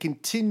because it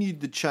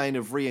continued the chain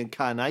of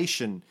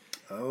reincarnation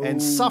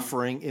and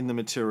suffering in the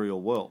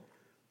material world.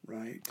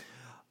 Right.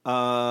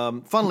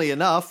 Funnily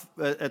enough,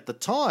 at the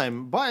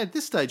time, at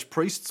this stage,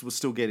 priests were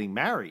still getting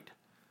married,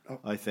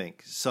 I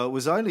think. So it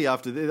was only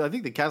after, I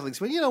think the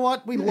Catholics went, you know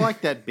what, we like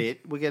that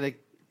bit. We're going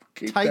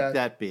to take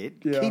that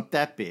bit, keep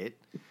that bit.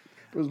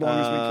 For as long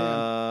as we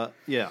can.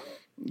 Yeah.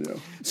 Yeah.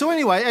 So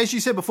anyway, as you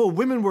said before,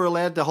 women were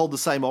allowed to hold the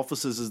same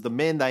offices as the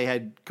men. They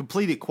had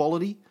complete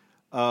equality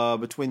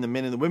between the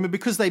men and the women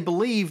because they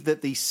believed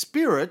that the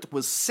spirit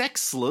was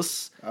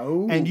sexless.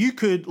 Oh. And you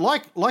could,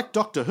 like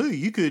Doctor Who,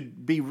 you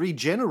could be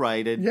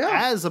regenerated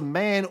as a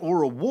man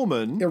or a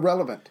woman.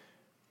 Irrelevant.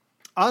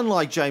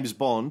 Unlike James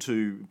Bond,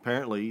 who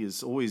apparently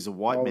is always a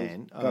white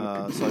man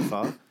so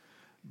far.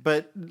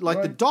 But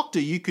like the Doctor,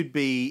 you could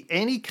be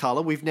any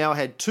colour. We've now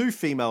had 2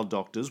 female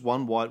doctors,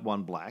 one white,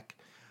 one black.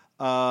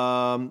 It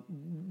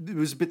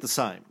was a bit the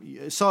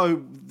same.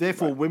 So,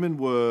 therefore, women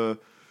were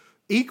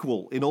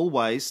equal in all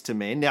ways to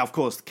men. Now, of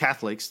course, the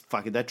Catholics,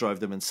 that drove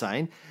them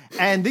insane.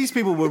 And these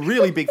people were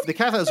really big. The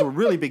Cathars were a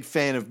really big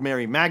fan of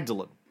Mary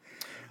Magdalene.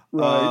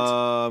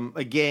 Right.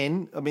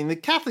 Again, I mean, the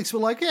Catholics were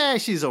like, yeah,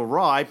 she's all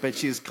right, but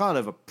she's kind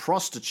of a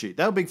prostitute.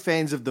 They were big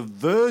fans of the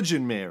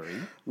Virgin Mary.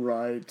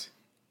 Right.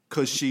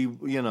 Because she,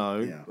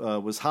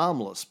 was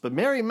harmless. But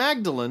Mary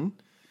Magdalene,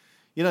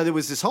 there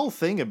was this whole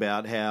thing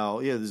about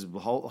how, there's a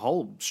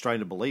whole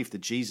strain of belief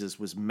that Jesus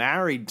was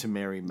married to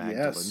Mary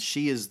Magdalene. Yes.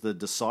 She is the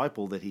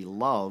disciple that he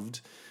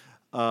loved.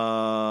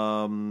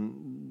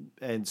 And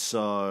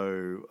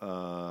so,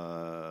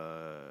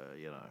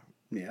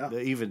 Yeah.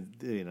 even,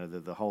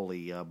 the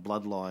holy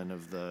bloodline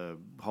of the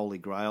Holy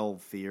Grail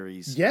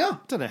theories. Yeah. I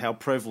don't know how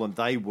prevalent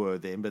they were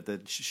then, but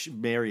that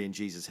Mary and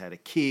Jesus had a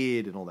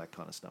kid and all that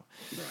kind of stuff.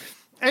 Right.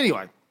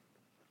 Anyway,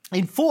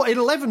 in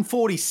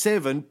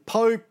 1147,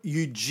 Pope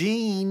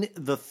Eugene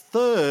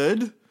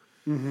III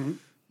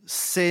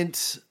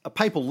sent a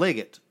papal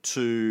legate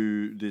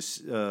to this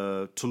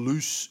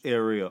Toulouse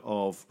area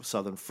of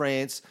southern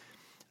France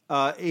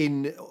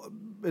in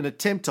an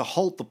attempt to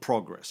halt the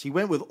progress. He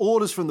went with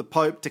orders from the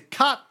Pope to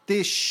cut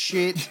this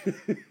shit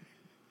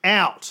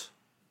out.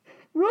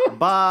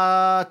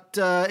 But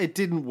it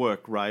didn't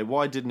work, Ray.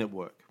 Why didn't it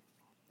work?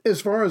 As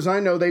far as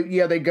I know,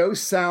 they go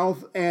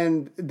south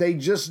and they're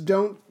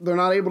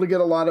not able to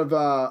get a lot of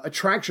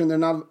attraction. They're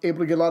not able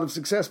to get a lot of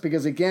success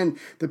because, again,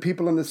 the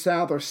people in the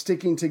south are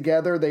sticking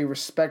together. They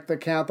respect the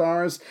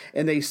Cathars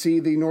and they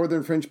see the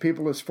northern French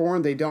people as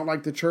foreign. They don't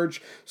like the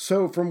church.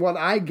 So from what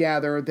I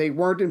gather, they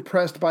weren't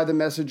impressed by the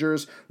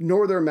messengers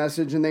nor their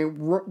message, and they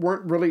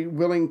weren't really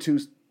willing to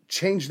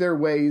change their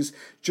ways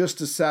just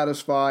to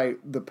satisfy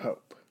the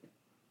Pope.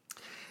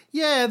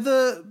 Yeah,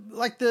 the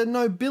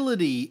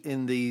nobility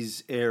in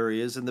these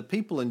areas and the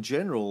people in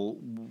general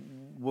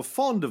were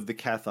fond of the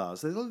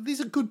Cathars.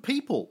 These are good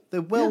people.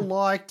 They're well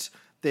liked.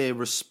 They're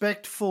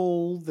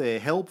respectful. They're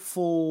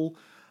helpful.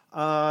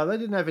 They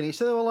didn't have any.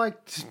 So they were like,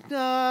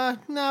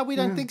 nah, we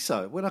don't think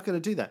so. We're not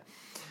going to do that.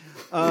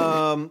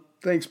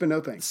 Thanks, but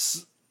no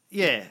thanks.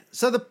 Yeah.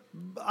 So the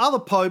other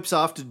popes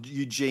after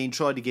Eugene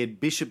tried to get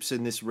bishops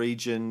in this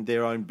region,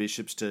 their own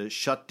bishops, to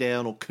shut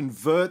down or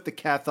convert the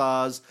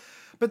Cathars.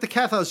 But the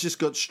Cathars just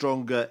got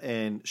stronger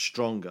and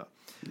stronger.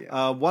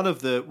 Yeah. One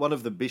of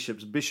the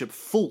bishops, Bishop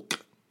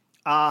Fulk,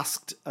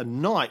 asked a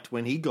knight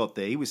when he got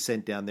there. He was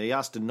sent down there. He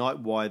asked a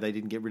knight why they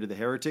didn't get rid of the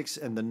heretics,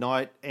 and the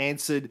knight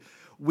answered,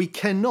 "We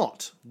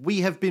cannot.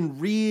 We have been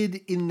reared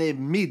in their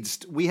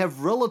midst. We have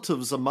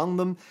relatives among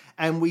them,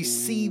 and we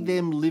see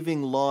them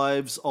living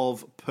lives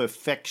of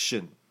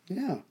perfection."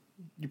 Yeah.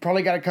 You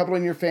probably got a couple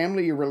in your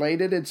family, you're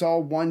related. It's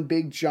all one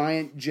big,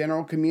 giant,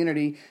 general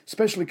community,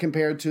 especially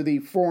compared to the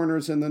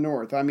foreigners in the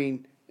north. I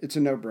mean, it's a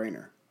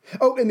no-brainer.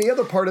 Oh, and the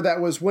other part of that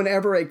was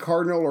whenever a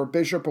cardinal or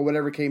bishop or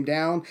whatever came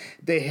down,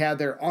 they had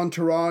their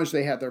entourage,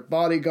 they had their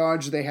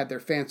bodyguards, they had their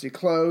fancy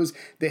clothes,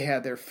 they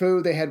had their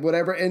food, they had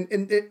whatever.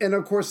 And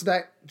of course,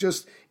 that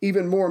just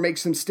even more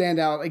makes them stand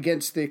out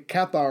against the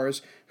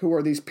Cathars, who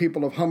are these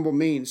people of humble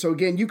means. So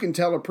again, you can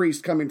tell a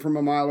priest coming from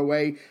a mile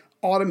away,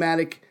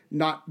 automatic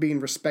not being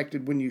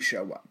respected when you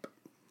show up.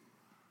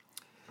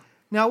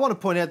 Now, I want to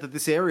point out that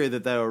this area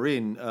that they were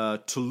in,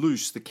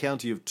 Toulouse, the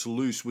county of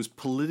Toulouse, was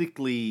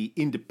politically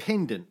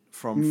independent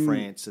from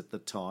France at the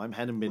time,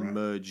 hadn't been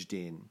merged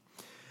in.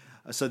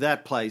 So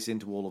that plays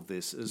into all of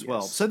this as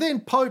well. So then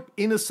Pope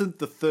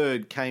Innocent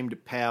III came to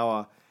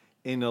power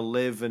in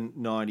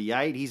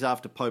 1198. He's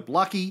after Pope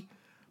Lucky.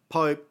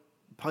 Pope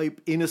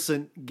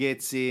Innocent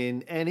gets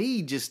in and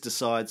he just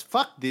decides,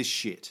 fuck this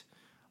shit.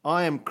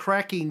 I am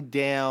cracking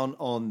down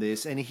on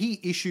this. And he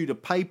issued a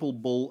papal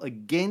bull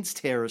against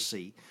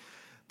heresy.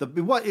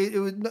 It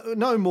was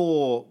no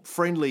more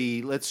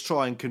friendly, let's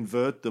try and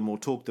convert them or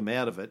talk them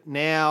out of it.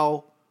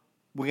 Now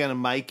we're going to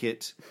make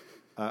it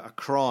a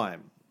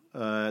crime.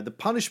 The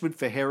punishment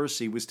for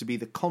heresy was to be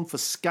the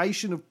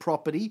confiscation of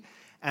property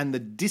and the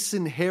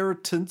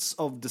disinheritance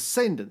of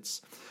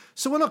descendants.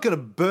 So we're not going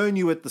to burn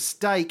you at the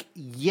stake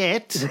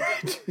yet.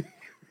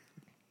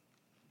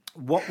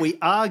 What we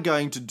are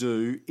going to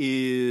do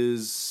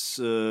is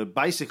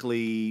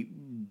basically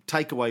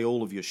take away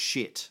all of your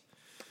shit.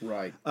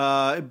 Right.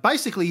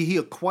 Basically, he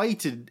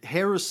equated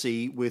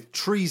heresy with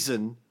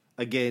treason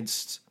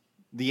against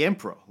the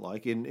emperor,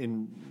 like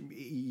in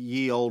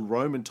ye old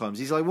Roman times.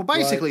 He's like, well,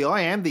 basically,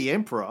 I am the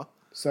emperor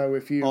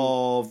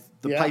of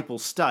the Papal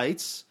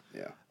States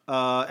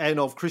and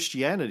of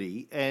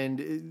Christianity,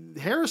 and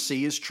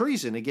heresy is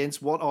treason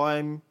against what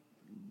I'm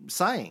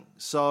saying.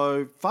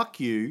 So, fuck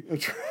you.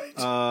 That's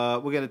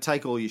right. We're going to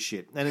take all your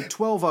shit. And in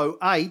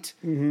 1208,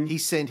 he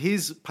sent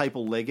his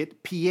papal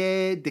legate,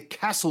 Pierre de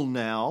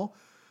Castelnau,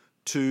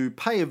 to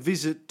pay a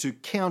visit to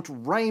Count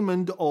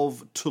Raymond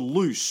of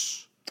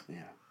Toulouse.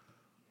 Yeah.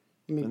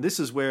 And this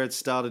is where it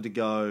started to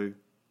go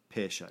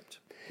pear-shaped.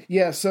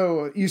 Yeah,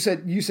 so you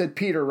said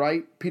Peter,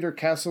 right? Peter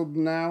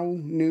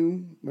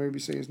Castelnau, whatever you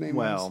say his name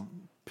was. Well,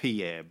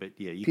 Pierre, but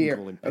yeah, you Pierre.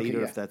 can call him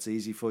Peter if that's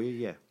easy for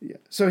you, yeah.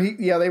 So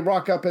they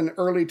rock up in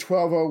early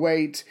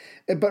 1208,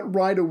 but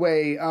right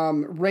away,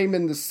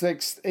 Raymond VI,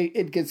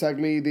 it gets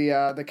ugly,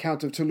 the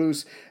Count of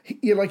Toulouse.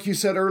 Like you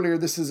said earlier,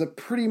 this is a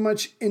pretty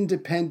much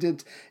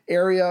independent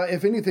area.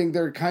 If anything,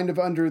 they're kind of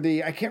under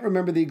I can't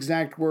remember the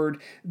exact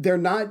word, they're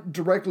not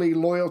directly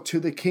loyal to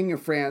the King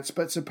of France,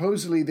 but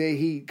supposedly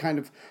he kind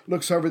of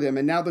looks over them.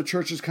 And now the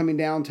church is coming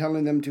down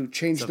telling them to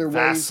change their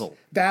ways.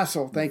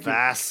 Vassal, thank you.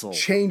 Vassal.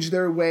 Change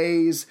their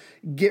ways. authorities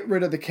get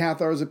rid of the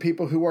Cathars, the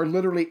people who are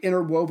literally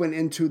interwoven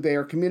into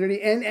their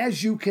community. And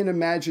as you can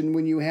imagine,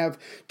 when you have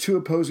two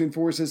opposing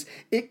forces,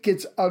 it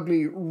gets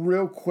ugly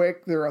real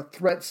quick. There are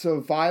threats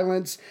of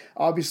violence.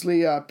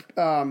 Obviously,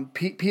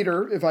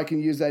 Peter, if I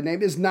can use that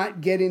name, is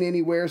not getting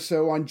anywhere.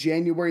 So on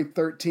January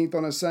 13th,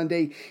 on a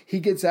Sunday, he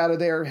gets out of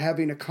there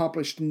having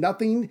accomplished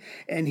nothing,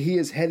 and he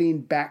is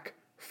heading back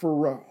for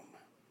Rome.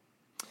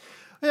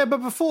 Yeah,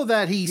 but before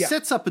that, he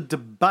sets up a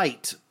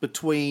debate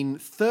between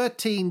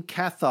 13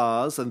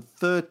 Cathars and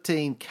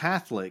 13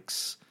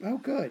 Catholics. Oh,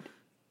 good.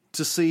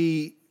 To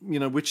see,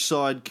 which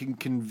side can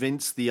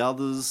convince the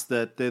others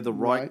that they're the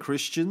right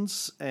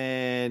Christians,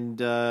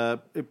 and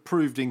it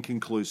proved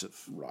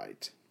inconclusive.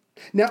 Right.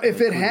 Now, if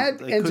it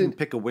had ended... They couldn't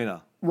pick a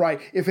winner.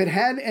 Right. If it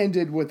had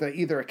ended with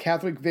either a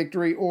Catholic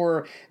victory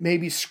or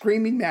maybe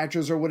screaming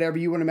matches or whatever,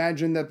 you would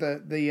imagine that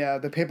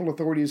the papal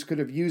authorities could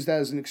have used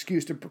that as an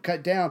excuse to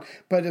cut down.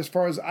 But as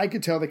far as I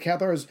could tell, the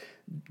Cathars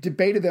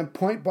debated them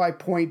point by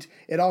point.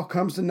 It all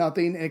comes to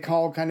nothing. It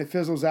all kind of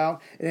fizzles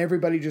out, and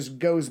everybody just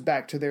goes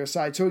back to their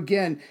side. So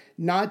again,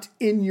 not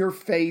in your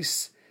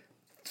face,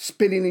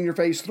 spitting in your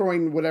face,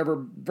 throwing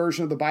whatever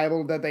version of the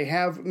Bible that they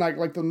have,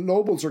 like the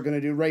nobles are going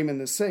to do,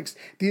 Raymond VI.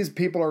 These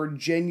people are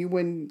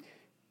genuine.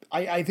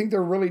 I think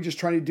they're really just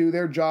trying to do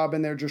their job,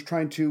 and they're just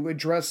trying to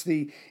address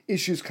the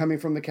issues coming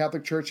from the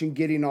Catholic Church and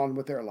getting on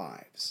with their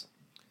lives.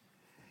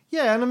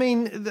 Yeah, and I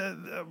mean,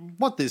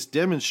 what this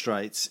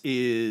demonstrates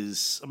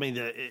is,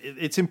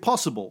 it's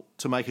impossible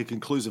to make a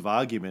conclusive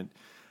argument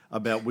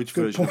about which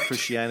version of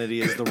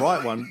Christianity is the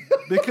right one,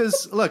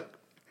 because, look,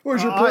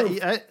 where's your proof?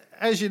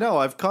 As you know,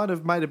 I've kind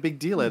of made a big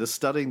deal out of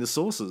studying the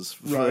sources,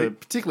 for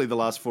particularly the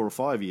last 4 or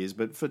 5 years,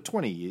 but for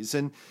 20 years,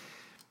 and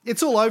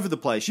it's all over the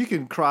place. You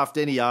can craft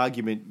any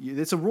argument.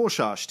 It's a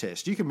Rorschach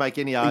test. You can make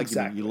any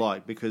argument you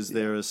like, because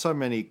there are so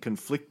many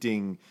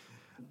conflicting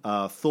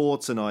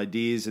thoughts and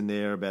ideas in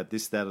there about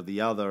this, that, or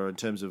the other in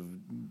terms of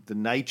the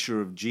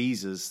nature of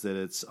Jesus that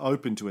it's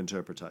open to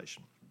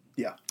interpretation.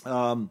 Yeah.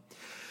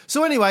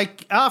 So anyway,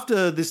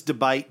 after this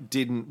debate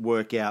didn't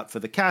work out for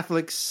the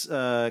Catholics,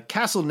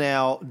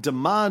 Castelnau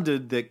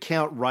demanded that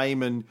Count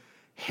Raymond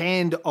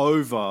hand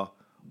over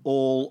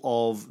all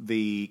of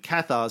the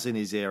Cathars in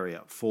his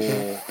area for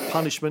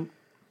punishment.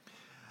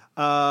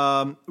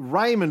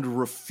 Raymond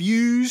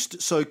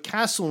refused, so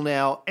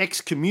Castelnau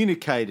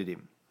excommunicated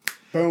him.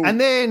 Boom.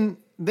 And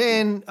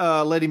then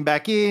let him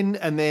back in,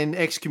 and then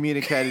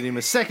excommunicated him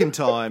a second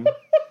time,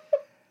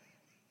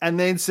 and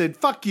then said,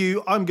 "Fuck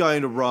you, I'm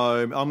going to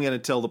Rome. I'm going to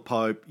tell the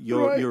Pope,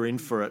 you're in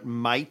for it,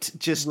 mate.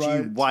 Just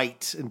you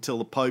wait until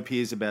the Pope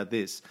hears about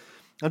this."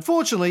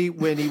 Unfortunately,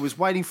 when he was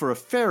waiting for a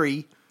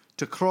ferry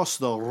to cross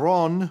the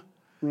Rhone,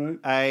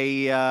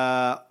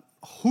 a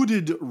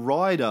hooded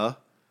rider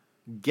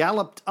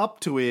galloped up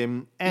to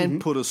him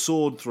and put a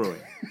sword through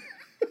him.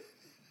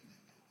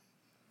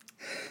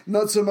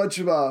 Not so much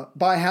of a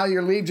by how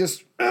your leave,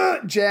 just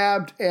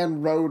jabbed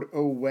and rode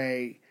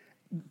away.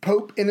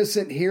 Pope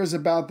Innocent hears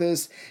about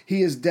this.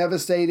 He is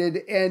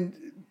devastated.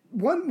 And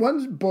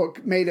one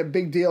book made a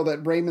big deal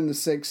that Raymond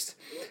VI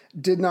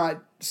did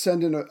not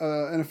send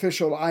an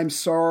official, "I'm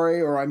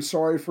sorry," or "I'm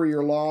sorry for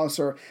your loss,"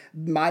 or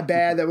 "My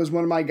bad, that was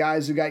one of my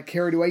guys who got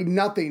carried away."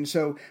 Nothing.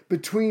 So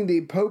between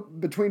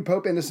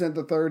Pope Innocent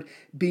III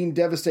being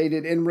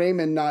devastated and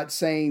Raymond not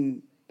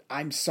saying,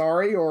 "I'm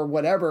sorry," or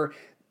whatever,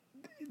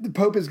 the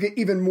Pope is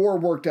even more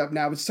worked up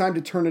now. It's time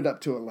to turn it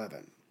up to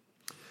 11.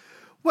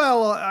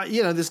 Well,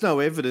 there's no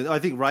evidence. I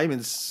think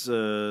Raymond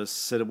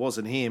said it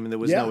wasn't him, and there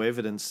was no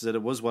evidence that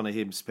it was one of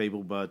his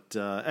people. But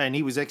and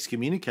he was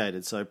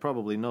excommunicated, so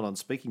probably not on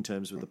speaking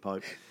terms with the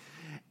Pope.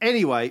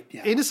 Anyway,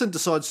 Innocent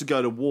decides to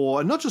go to war,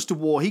 and not just to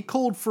war. He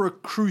called for a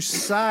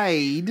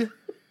crusade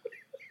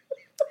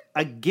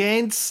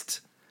against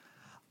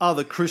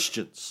other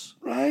Christians.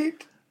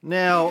 Right.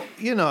 Now,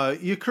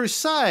 your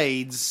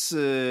crusades,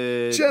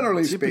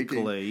 generally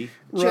speaking, your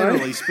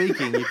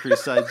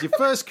crusades. Your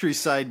first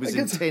crusade was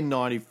in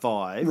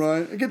 1095.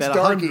 Right. Against about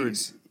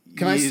darkies.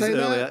 Can I say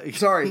earlier. that?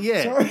 Sorry.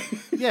 Yeah. Sorry.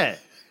 Yeah.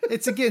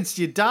 It's against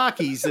your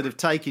darkies that have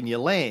taken your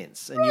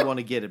lands and you want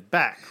to get it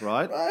back,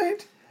 right?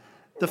 Right.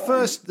 The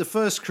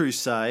first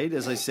crusade,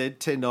 as I said,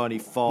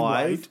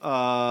 1095,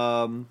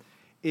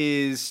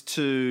 is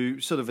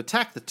to sort of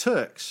attack the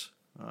Turks.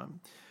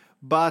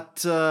 But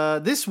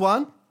this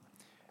one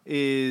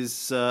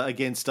is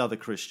against other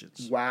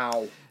Christians.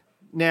 Wow.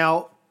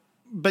 Now,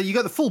 but you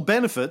got the full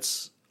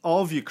benefits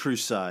of your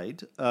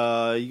crusade. You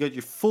got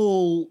your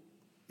full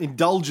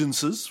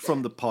indulgences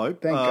from the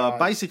Pope. Thank God.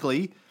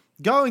 Basically,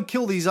 go and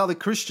kill these other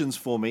Christians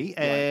for me,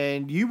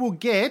 and you will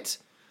get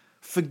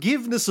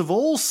forgiveness of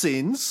all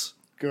sins.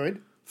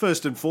 Good.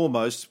 First and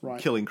foremost,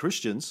 killing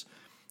Christians.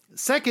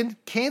 Second,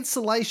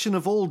 cancellation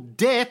of all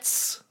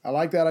debts. I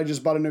like that. I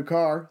just bought a new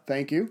car.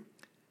 Thank you.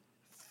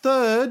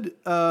 Third,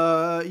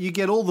 you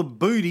get all the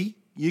booty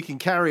you can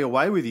carry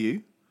away with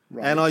you.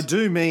 Right. And I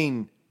do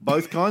mean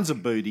both kinds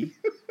of booty.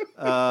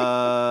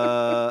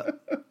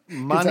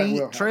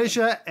 Money,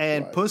 treasure,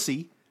 and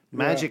pussy.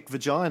 Magic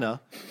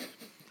vagina.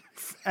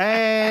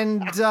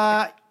 And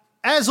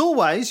as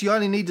always, you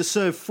only need to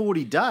serve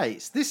 40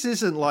 days. This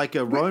isn't like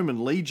a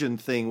Roman legion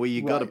thing where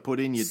you got to put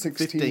in your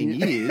 15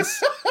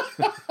 years.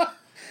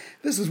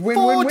 This is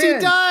win-win-win. 40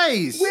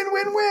 days.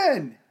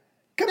 Win-win-win.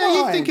 Come Now,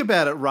 on. you think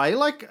about it, Ray.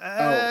 Like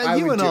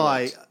you and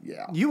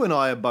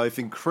I are both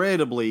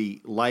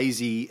incredibly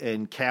lazy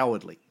and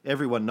cowardly.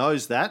 Everyone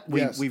knows that.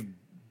 We've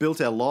built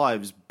our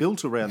lives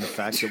built around the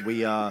fact that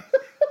we are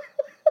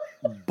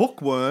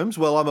bookworms.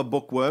 Well, I'm a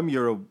bookworm.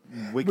 You're a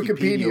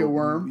Wikipedia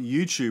worm,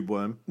 YouTube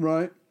worm.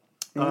 Right.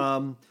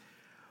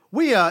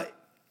 We are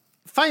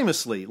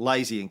famously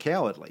lazy and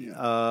cowardly. Yeah.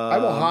 I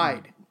will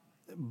hide.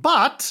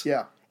 But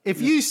if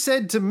you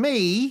said to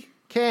me,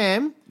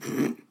 Cam,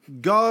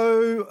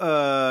 go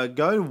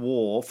to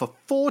war for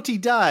 40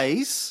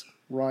 days.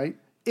 Right.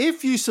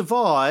 If you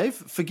survive,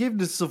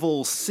 forgiveness of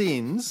all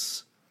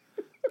sins,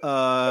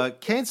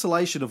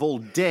 cancellation of all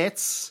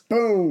debts.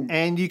 Boom.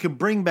 And you can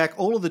bring back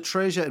all of the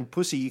treasure and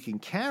pussy you can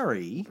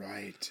carry.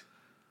 Right.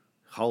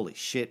 Holy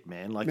shit,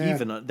 man! Like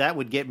even that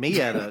would get me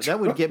that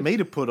would get me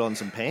to put on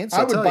some pants.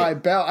 I would buy a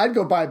belt. I'd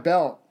go buy a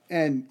belt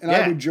and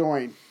I would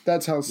join.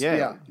 That's how.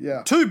 Yeah.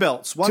 2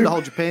 belts. One to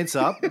hold your pants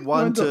up.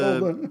 One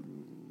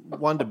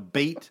to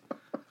beat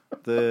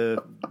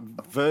the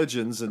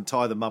virgins and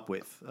tie them up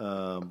with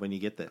when you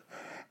get there.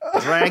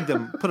 Drag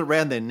them. Put it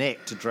around their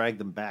neck to drag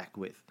them back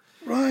with.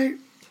 Right.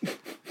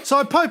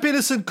 So Pope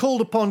Innocent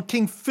called upon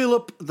King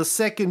Philip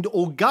II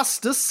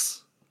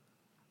Augustus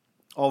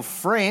of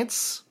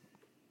France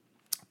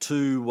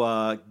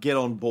to get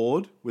on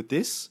board with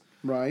this.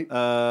 Right.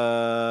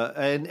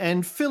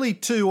 And Philly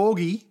II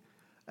Augie,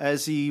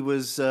 as he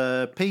was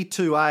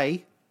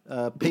P2A,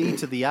 P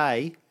to the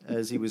A,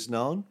 as he was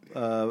known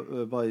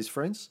by his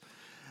friends,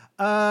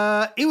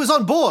 he was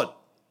on board.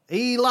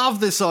 He loved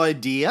this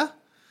idea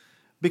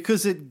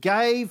because it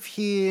gave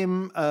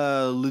him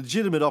a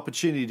legitimate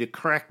opportunity to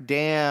crack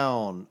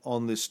down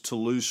on this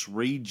Toulouse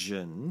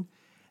region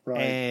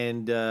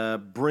and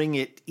bring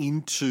it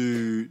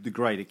into the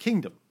greater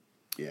kingdom.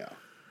 Yeah.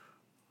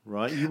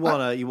 Right. You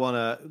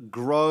wanna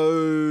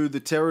grow the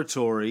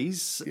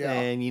territories,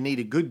 and you need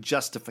a good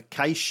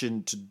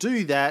justification to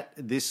do that.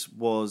 This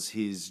was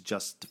his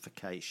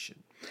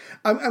justification.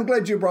 I'm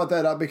glad you brought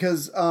that up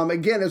because,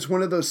 again, it's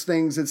one of those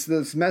things, it's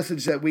this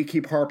message that we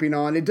keep harping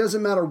on. It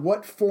doesn't matter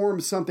what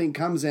form something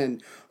comes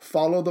in,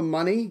 follow the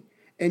money,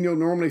 and you'll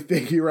normally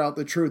figure out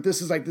the truth.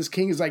 This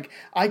king is like,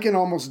 I can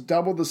almost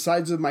double the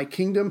size of my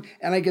kingdom,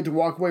 and I get to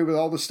walk away with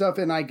all the stuff,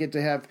 and I get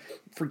to have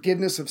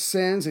forgiveness of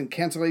sins and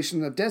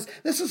cancellation of debts.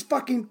 This is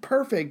fucking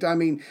perfect. I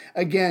mean,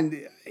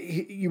 again,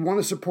 you want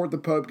to support the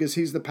Pope because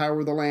he's the power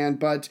of the land,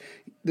 but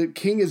the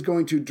king is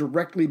going to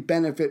directly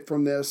benefit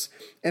from this.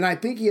 And I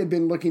think he had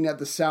been looking at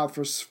the South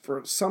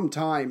for some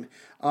time.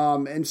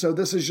 And so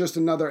this is just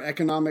another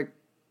economic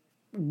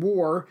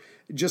war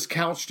just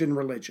couched in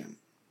religion.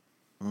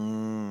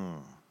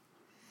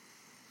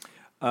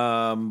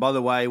 By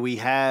the way, we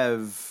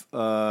have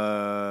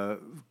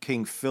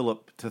King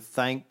Philip to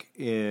thank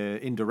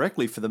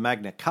indirectly for the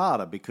Magna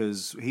Carta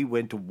because he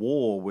went to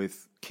war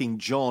with King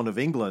John of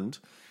England,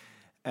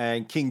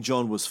 and King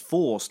John was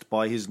forced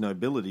by his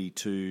nobility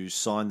to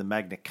sign the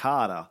Magna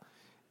Carta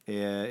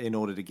in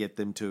order to get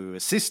them to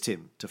assist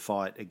him to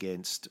fight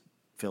against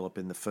Philip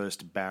in the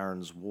First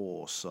Barons'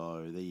 War.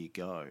 So there you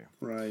go.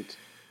 Right.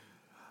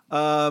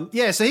 So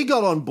he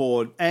got on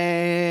board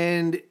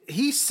and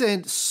he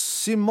sent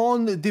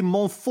Simon de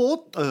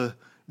Montfort,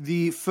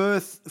 the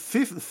fifth.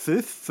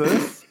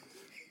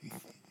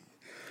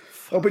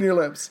 Open your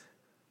lips.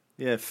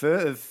 Yeah,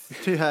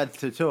 too hard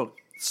to talk.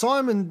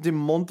 Simon de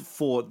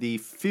Montfort, the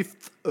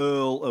 5th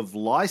Earl of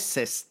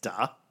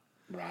Leicester,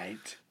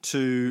 right,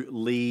 to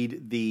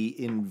lead the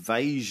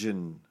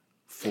invasion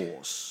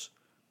force.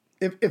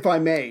 If I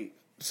may.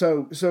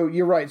 So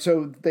you're right.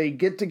 So they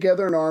get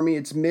together an army.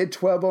 It's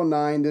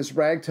mid-1209. This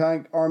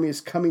ragtag army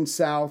is coming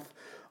south.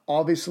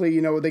 Obviously,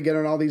 they get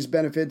on all these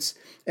benefits.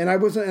 And I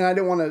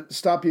didn't want to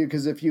stop you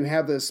because if you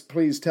have this,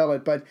 please tell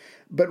it. But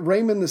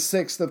Raymond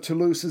VI of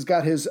Toulouse has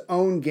got his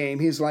own game.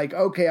 He's like,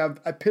 okay,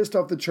 I pissed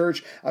off the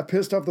church. I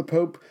pissed off the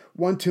Pope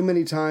one too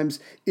many times.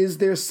 Is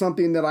there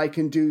something that I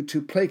can do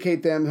to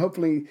placate them?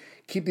 Hopefully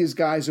keep these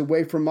guys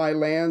away from my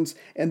lands.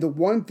 And the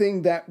one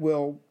thing that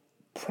will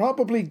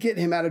probably get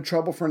him out of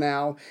trouble for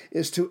now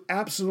is to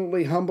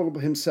absolutely humble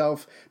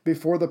himself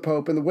before the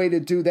Pope. And the way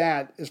to do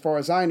that, as far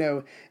as I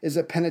know, is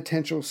a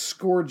penitential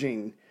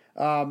scourging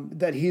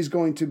that he's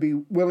going to be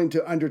willing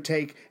to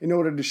undertake in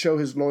order to show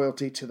his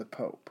loyalty to the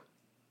Pope.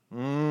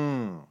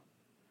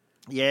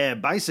 Yeah,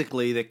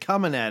 basically they're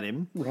coming at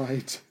him.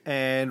 Right.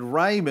 And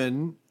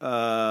Raymond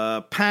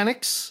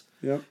panics.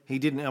 Yep. He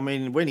didn't. I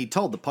mean, when he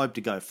told the Pope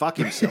to go fuck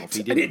himself,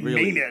 he didn't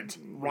really mean it.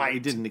 Right. He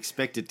didn't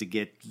expect it to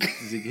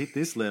hit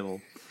this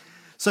level.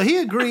 So he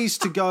agrees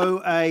to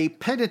go a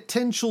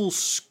penitential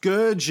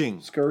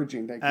scourging.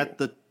 Thank you. At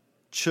the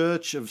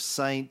Church of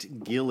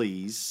St.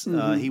 Gilles.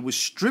 He was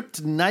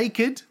stripped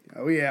naked.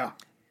 Oh yeah.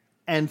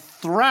 And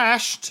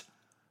thrashed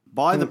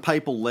by the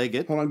papal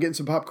legate. Hold on, I'm getting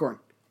some popcorn.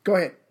 Go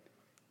ahead.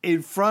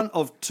 In front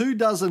of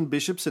 24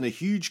 bishops and a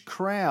huge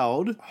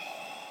crowd.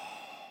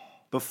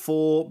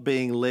 before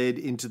being led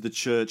into the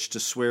church to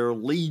swear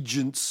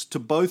allegiance to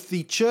both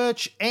the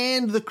church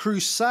and the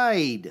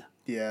crusade.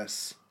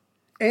 Yes.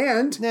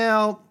 And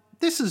now,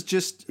 this is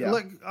just,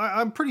 like,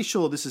 I'm pretty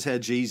sure this is how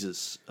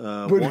Jesus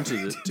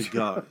wanted it to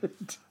go.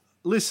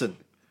 Listen,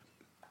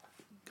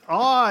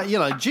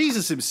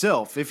 Jesus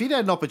himself, if he'd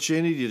had an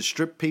opportunity to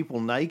strip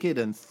people naked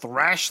and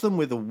thrash them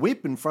with a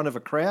whip in front of a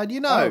crowd,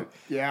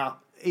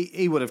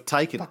 he would have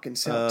taken fucking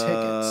sell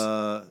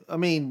tickets. I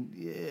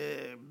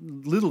mean,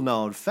 little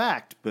known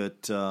fact,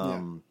 but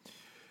the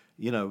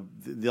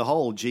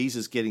whole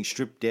Jesus getting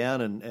stripped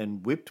down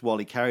and whipped while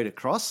he carried a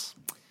cross.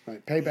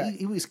 Right, payback.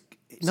 He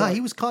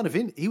was kind of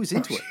in. He was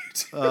into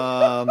it.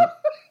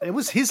 It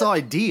was his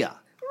idea.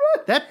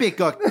 That bit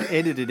got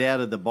edited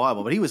out of the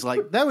Bible, but he was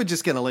like, they were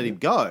just going to let him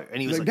go,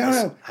 and he was like,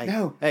 no,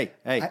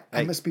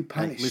 I must be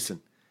punished. Hey,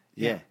 listen,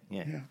 yeah,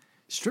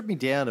 strip me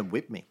down and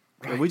whip me,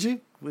 would you?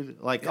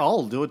 Like,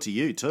 I'll do it to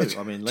you too.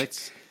 I mean,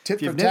 let's.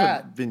 If you've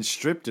never been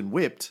stripped and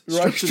whipped,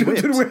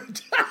 stripped and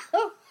whipped.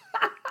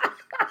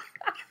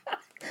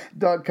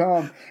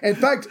 .com. In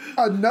fact,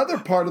 another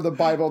part of the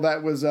Bible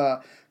that was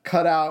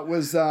cut out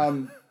was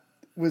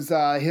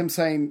him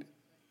saying,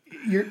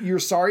 "You're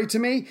sorry to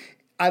me.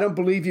 I don't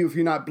believe you if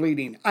you're not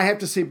bleeding. I have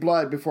to see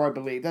blood before I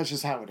believe. That's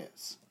just how it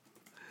is.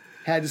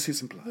 Had to see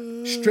some blood."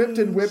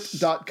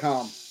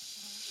 Strippedandwhipped.com.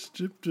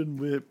 Stripped and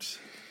whipped.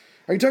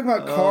 Are you talking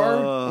about car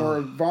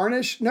or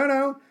varnish? No.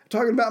 I'm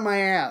talking about my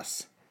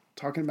ass.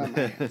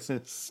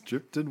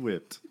 Stripped and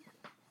whipped.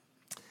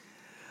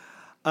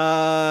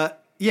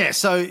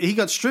 So he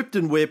got stripped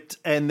and whipped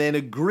and then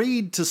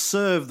agreed to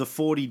serve the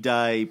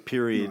 40-day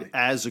period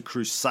as a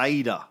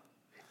crusader.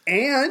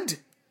 And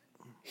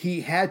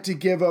he had to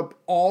give up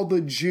all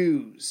the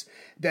Jews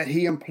that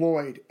he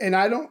employed. And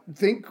I don't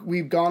think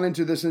we've gone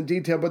into this in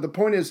detail, but the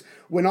point is,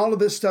 when all of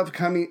this stuff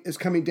is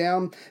coming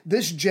down,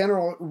 this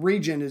general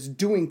region is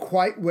doing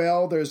quite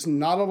well. There's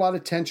not a lot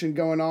of tension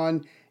going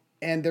on,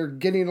 and they're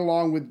getting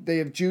along with, they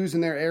have Jews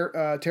in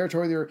their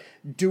territory. They're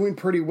doing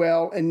pretty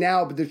well. And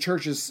now the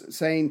church is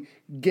saying,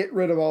 get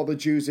rid of all the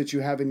Jews that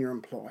you have in your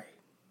employ.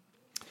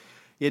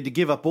 He had to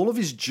give up all of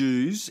his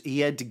Jews.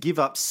 He had to give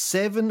up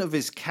 7 of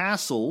his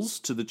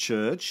castles to the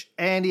church,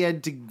 and he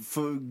had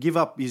to give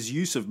up his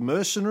use of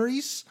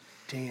mercenaries.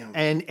 Damn.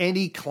 And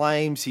any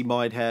claims he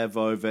might have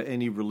over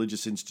any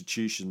religious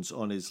institutions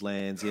on his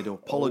lands. He had to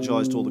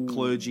apologise to all the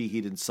clergy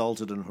he'd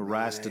insulted and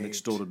harassed and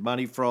extorted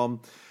money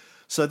from.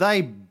 So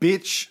they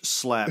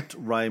bitch-slapped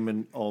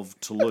Raymond of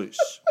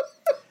Toulouse.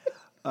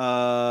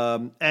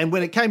 And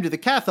when it came to the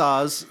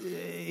Cathars,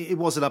 it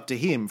wasn't up to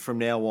him from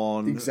now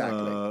on.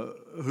 Exactly.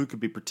 Who could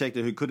be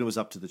protected, who couldn't, it was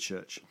up to the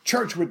church.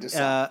 Church would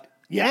decide.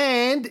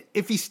 And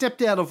if he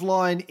stepped out of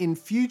line in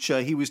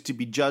future, he was to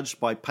be judged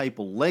by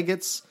papal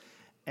legates,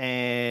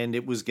 and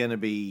it was going to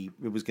be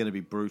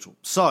brutal.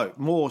 So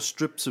more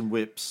strips and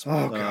whips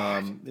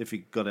if he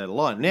got out of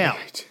line. Now,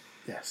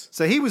 yes.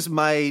 So he was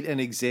made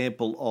an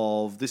example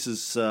of. This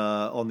is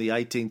on the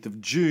 18th of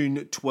June,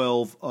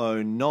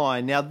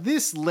 1209. Now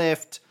this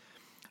left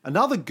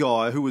another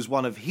guy who was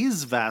one of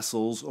his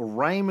vassals,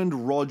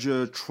 Raymond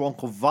Roger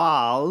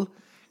Tronqueval.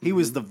 He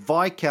was the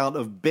Viscount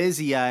of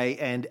Béziers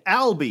and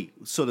Albi,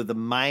 sort of the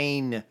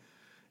main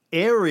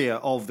area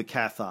of the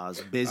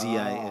Cathars,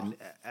 Béziers and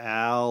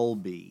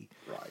Albi.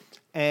 Right.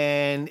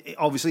 And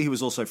obviously he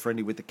was also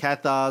friendly with the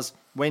Cathars.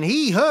 When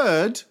he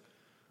heard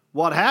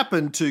what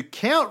happened to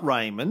Count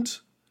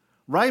Raymond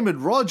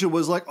Roger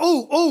was like,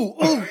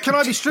 oh, can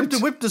I be stripped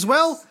and whipped as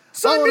well?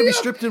 I want to be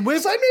stripped and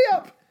whipped. Sign me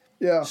up.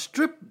 Yeah.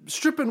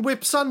 Strip and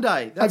whip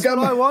Sunday. That's what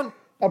I want.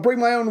 I'll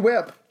bring my own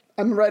whip.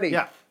 I'm ready.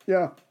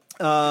 Yeah.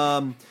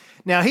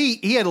 Now,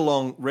 he had a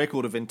long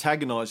record of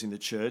antagonising the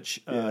church.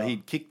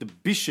 He'd kicked the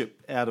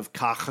bishop out of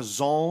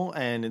Carcassonne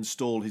and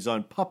installed his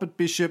own puppet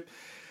bishop.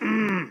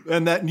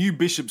 And that new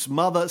bishop's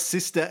mother,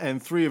 sister,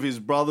 and 3 of his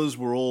brothers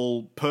were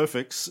all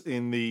perfects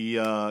in the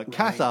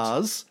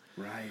Cathars.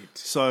 Right.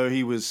 So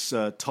he was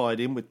tied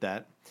in with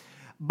that.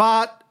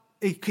 But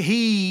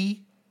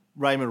he,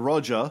 Raymond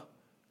Roger,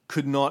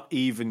 could not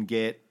even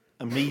get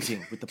a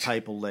meeting with the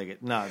papal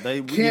legate. No,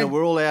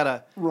 we're all out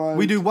of... Right.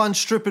 We do one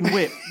strip and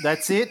whip.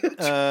 That's it.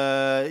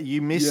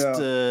 You missed...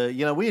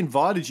 we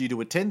invited you to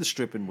attend the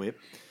strip and whip.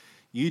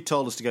 You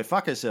told us to go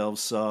fuck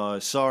ourselves, so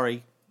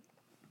sorry.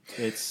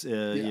 It's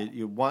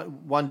you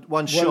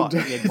one shot. You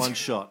had one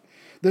shot.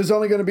 There's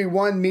only going to be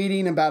one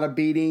meeting about a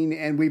beating,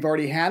 and we've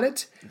already had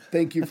it.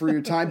 Thank you for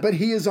your time. But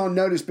he is on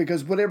notice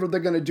because whatever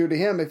they're going to do to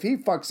him, if he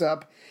fucks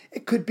up,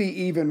 it could be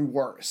even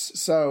worse.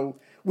 So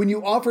when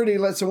you offer to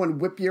let someone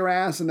whip your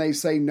ass and they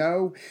say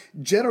no,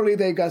 generally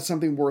they've got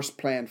something worse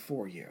planned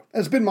for you.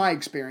 That's been my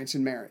experience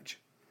in marriage.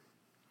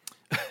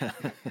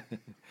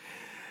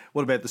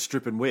 What about the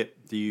strip and whip?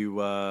 Do you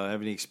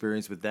have any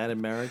experience with that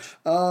in marriage?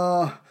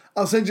 I'll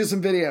send you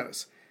some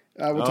videos.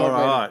 We'll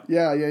talk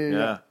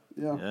later.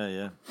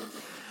 Yeah.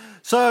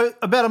 So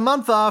about a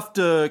month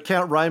after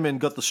Count Raymond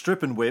got the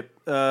strip and whip,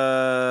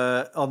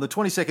 on the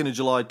 22nd of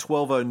July,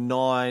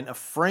 1209, a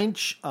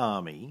French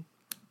army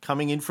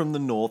coming in from the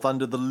north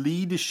under the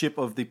leadership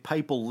of the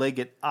papal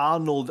legate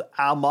Arnold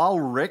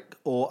Amalric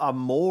or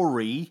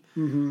Amori.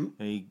 Mm-hmm.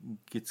 He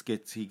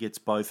gets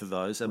both of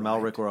those,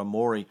 Amalric or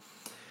Amori.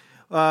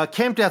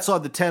 Camped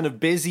outside the town of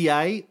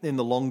Béziers in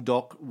the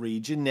Languedoc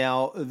region.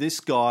 Now, this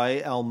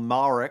guy,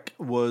 Amalric,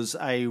 was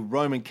a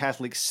Roman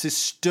Catholic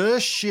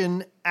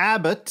Cistercian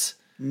abbot.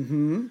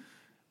 Mm-hmm.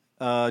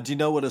 Do you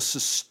know what a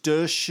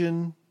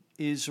Cistercian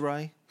is,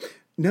 Ray?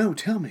 No,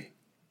 tell me.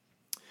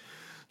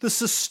 The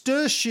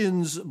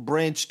Cistercians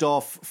branched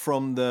off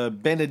from the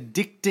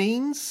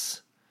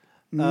Benedictines.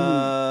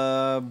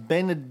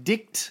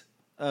 Benedict.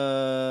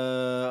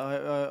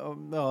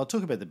 I'll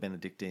talk about the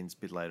Benedictines a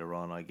bit later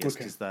on, I guess,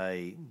 because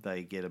they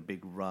get a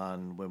big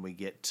run when we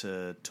get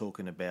to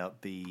talking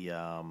about the.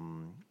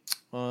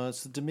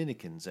 It's the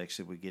Dominicans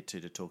actually. We get to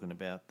talking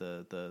about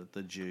the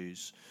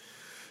Jews.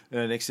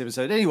 Next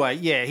episode. Anyway,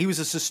 yeah, he was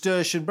a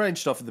Cistercian,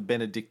 branched off of the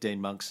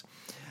Benedictine monks.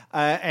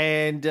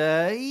 And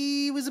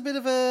he was a bit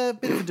of a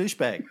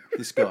douchebag.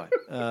 This guy,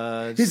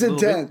 he's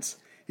intense.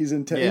 He's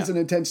intense. Yeah. He's an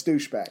intense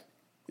douchebag.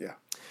 Yeah.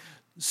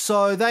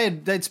 So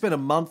they'd spent a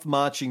month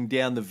marching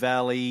down the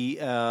valley,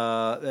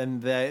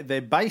 and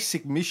their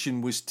basic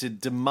mission was to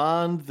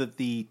demand that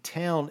the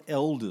town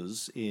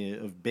elders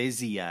of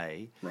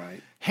Béziers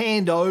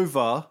hand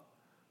over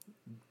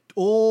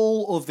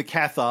all of the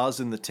Cathars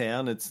in the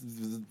town.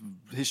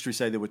 History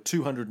say there were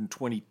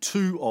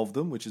 222 of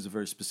them, which is a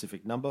very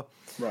specific number.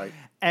 Right.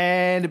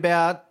 And it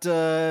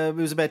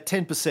was about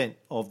 10%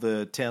 of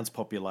the town's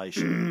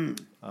population.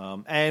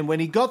 And when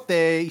he got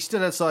there, he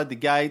stood outside the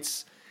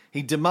gates.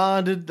 He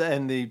demanded,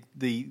 and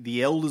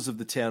the elders of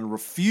the town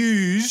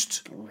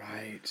refused.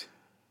 Right.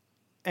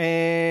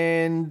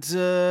 And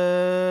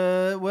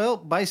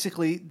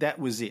basically that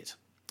was it.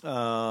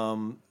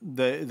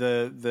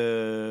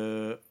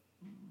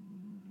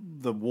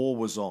 The war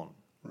was on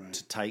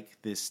to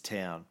take this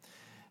town.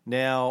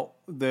 Now,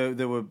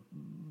 there were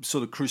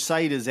sort of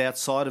crusaders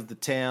outside of the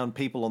town,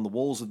 people on the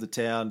walls of the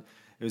town.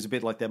 It was a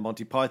bit like that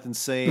Monty Python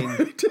scene.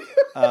 Okay,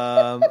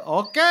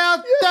 I'll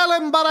tell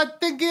him, but I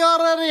think he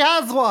already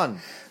has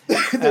one.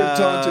 They're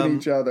taunting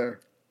each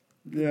other.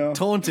 Yeah.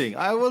 Taunting.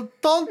 I will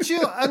taunt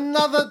you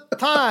another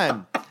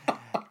time.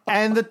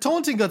 And the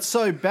taunting got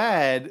so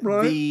bad,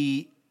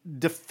 the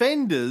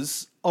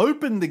defenders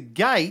opened the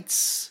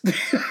gates.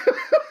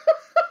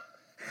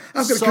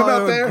 I'm going to come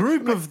out there. A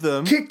group of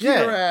them kick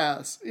your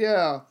ass.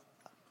 Yeah.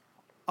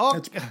 Oh,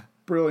 that's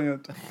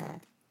brilliant.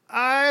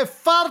 I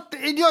fart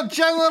in your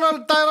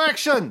general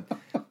direction.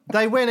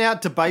 They went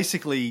out to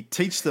basically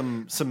teach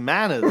them some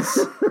manners.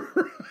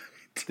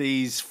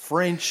 These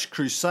French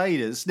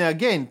crusaders. Now,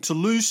 again,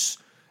 Toulouse,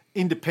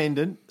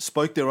 independent,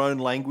 spoke their own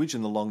language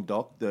in the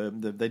Languedoc.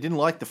 They didn't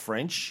like the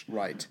French.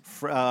 Right.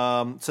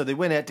 So they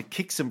went out to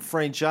kick some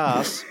French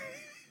ass,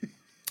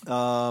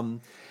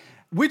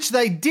 which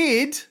they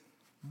did.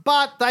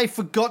 But they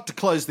forgot to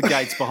close the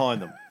gates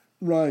behind them.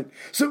 Right.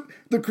 So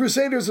the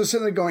Crusaders are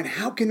sitting there going,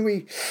 how can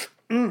we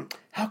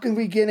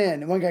get in?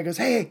 And one guy goes,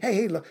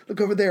 hey, look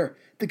over there.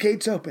 The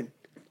gate's open.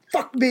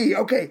 Fuck me.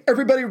 Okay,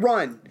 everybody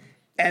run.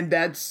 And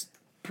that's,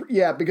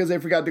 because they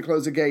forgot to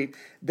close the gate.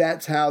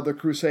 That's how the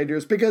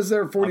Crusaders, because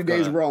their 40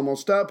 days were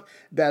almost up,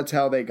 that's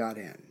how they got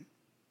in.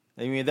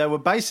 I mean, they were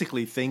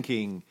basically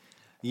thinking,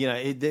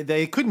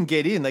 they couldn't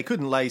get in. They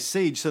couldn't lay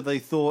siege. So they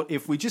thought,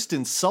 if we just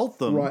insult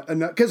them. Right,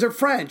 because they're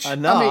French.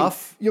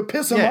 Enough. You'll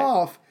piss them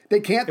off. They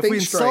can't think straight. If we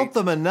insult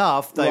them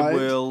enough, they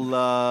will,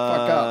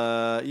 fuck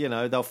up.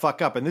 They'll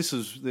fuck up. And this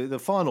was, the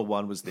final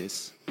one was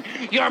this.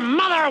 Your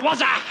mother was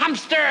a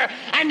hamster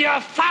and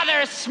your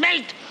father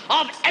smelt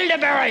of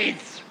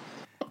elderberries.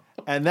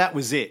 And that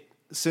was it.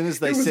 As soon as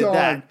they said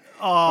that,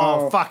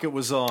 fuck, it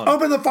was on.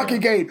 Open the fucking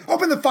gate.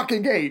 Open the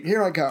fucking gate.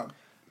 Here I come.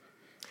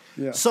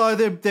 Yeah. So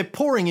they're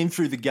pouring in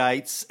through the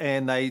gates,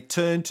 and they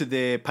turn to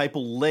their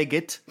papal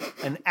legate,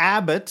 an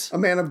abbot. A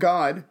man of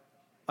God.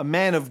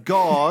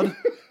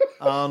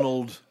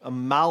 Arnold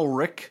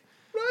Amalric,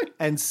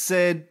 and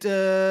said,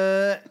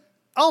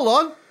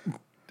 hold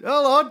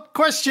on,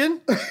 question.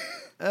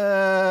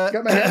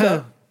 Got my hand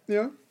up.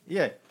 Yeah.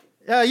 Yeah.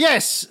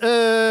 Yes,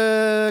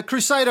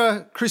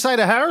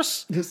 Crusader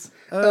Harris. Yes.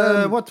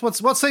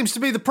 What seems to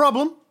be the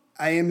problem?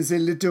 I am a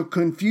little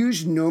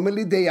confused.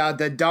 Normally they are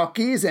the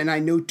darkies, and I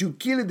know to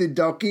kill the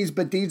darkies,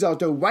 but these are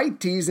the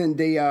whiteys, and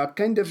they are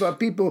kind of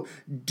people.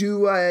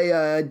 Do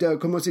I,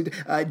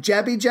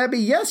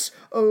 jabby yes,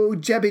 or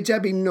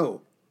jabby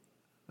no?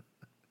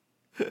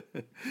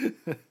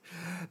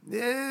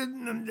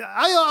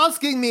 Are you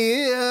asking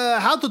me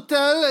how to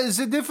tell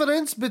the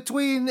difference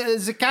between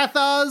the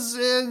Cathars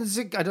and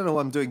the... I don't know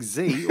why I'm doing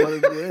Z.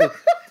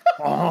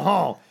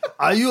 Are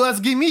you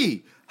asking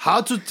me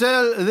how to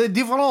tell the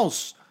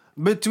difference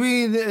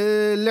between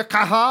le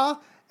Cathar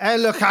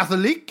and le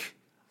Catholic?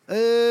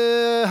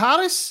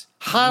 Harris?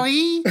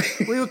 Harry?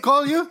 We will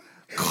call you?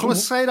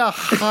 Crusader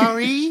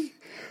Harry?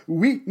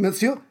 Oui,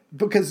 monsieur.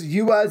 Because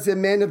you are the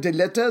man of the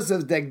letters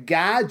of the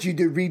God.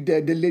 You read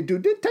the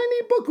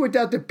tiny book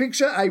without the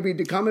picture. I read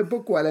the comic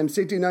book while I'm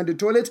sitting on the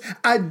toilet.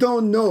 I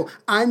don't know.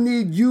 I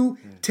need you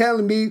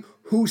tell me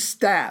who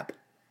stabbed.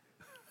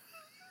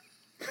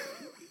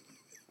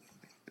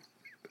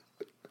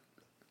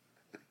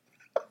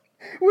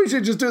 We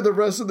should just do the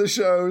rest of the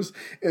shows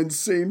in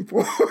scene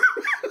form.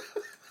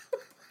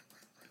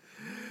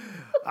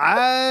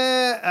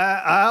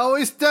 I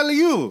always tell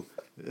you,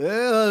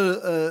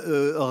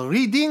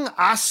 reading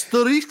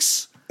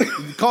Asterix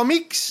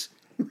comics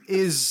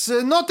is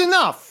not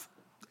enough.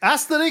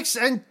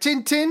 Asterix and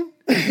Tintin,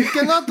 you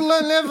cannot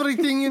learn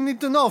everything you need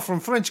to know from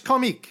French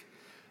comic.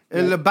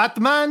 Le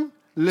Batman,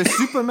 le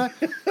Superman.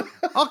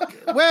 Okay,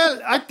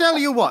 well, I tell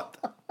you what.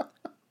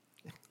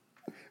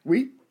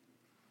 Oui.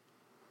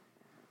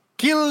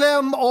 Kill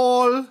them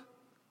all.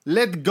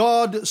 Let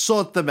God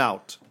sort them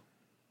out.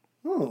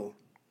 Oh,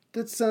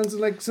 that sounds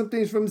like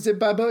something from the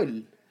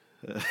Bible.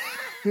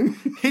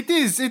 It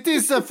is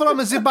from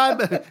the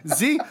Bible.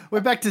 Z,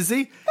 we're back to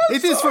Z.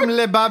 It is from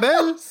Le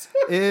Babel.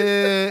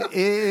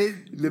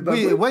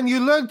 When you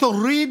learn to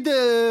read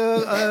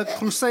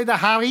Crusader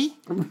Harry,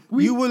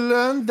 you will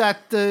learn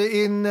that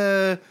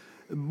in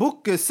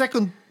book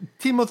 2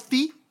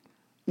 Timothy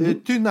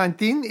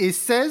 2:19, it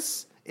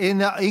says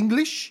in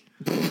English,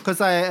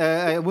 because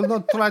I will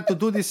not try to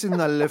do this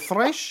in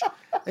French,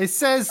 it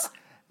says,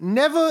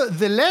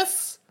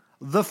 nevertheless,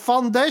 the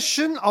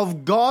foundation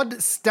of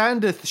God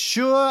standeth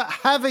sure,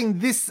 having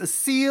this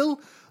seal,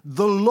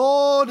 the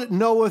Lord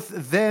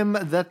knoweth them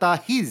that are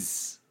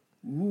his.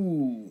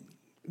 Ooh.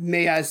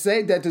 May I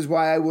say that is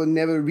why I will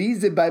never read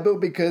the Bible,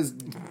 because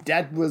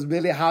that was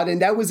really hard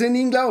and that was in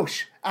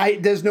English.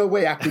 There's no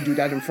way I could do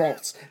that in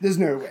France. There's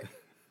no way.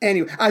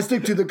 Anyway, I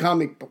stick to the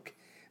comic book.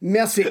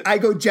 Merci. I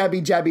go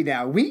jabby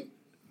now. Oui?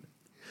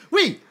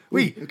 Oui.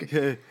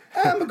 Okay.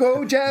 I'ma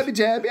go jabby.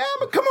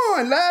 Come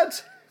on,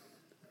 lads.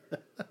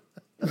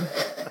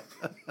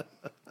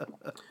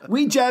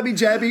 We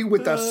jabby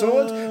with our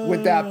sword,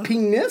 with our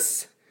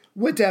penis,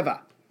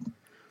 whatever.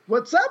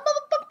 What's up,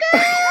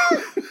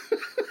 motherfucker?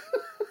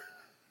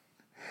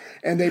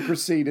 And they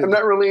proceeded. I'm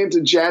not really into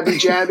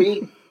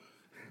jabby.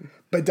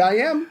 But I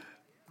am,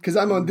 because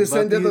I'm on this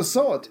end of the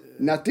sword,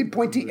 not the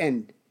pointy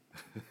end.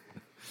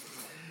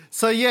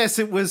 So yes,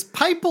 it was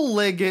Papal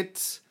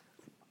Legate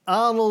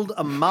Arnold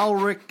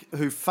Amalric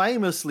who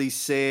famously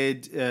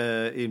said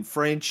in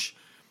French,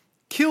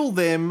 kill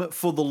them,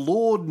 for the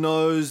Lord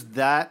knows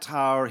that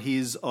are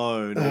his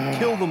own. Or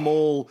kill them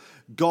all,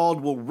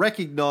 God will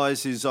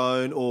recognize his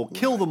own. Or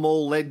kill them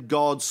all, let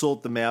God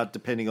sort them out,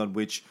 depending on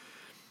which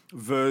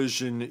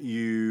version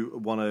you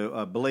want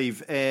to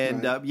believe.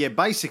 And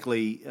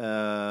basically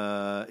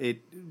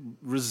it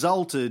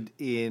resulted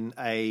in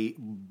a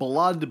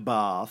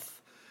bloodbath.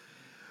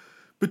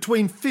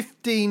 Between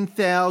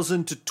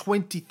 15,000 to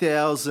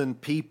 20,000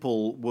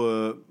 people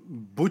were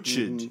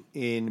butchered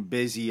in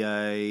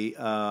Béziers.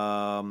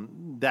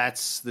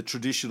 That's the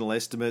traditional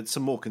estimate.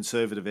 Some more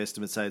conservative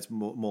estimates say it's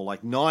more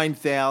like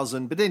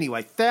 9,000. But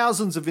anyway,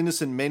 thousands of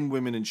innocent men,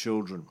 women, and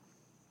children.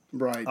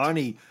 Right.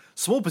 Only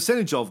small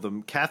percentage of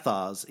them,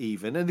 Cathars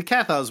even. And the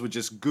Cathars were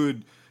just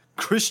good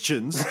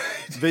Christians,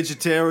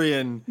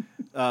 vegetarian,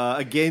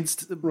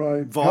 against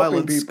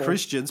violence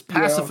Christians,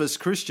 pacifist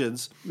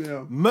Christians,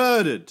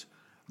 murdered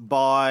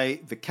by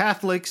the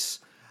Catholics,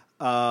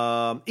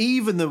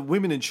 even the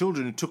women and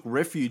children who took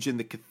refuge in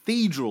the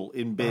cathedral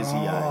in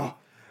Béziers.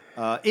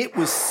 It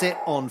was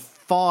set on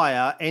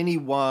fire.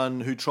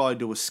 Anyone who tried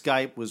to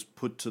escape was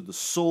put to the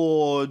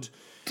sword.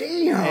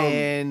 Damn!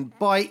 And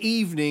by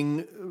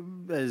evening,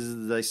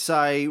 as they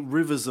say,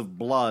 rivers of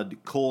blood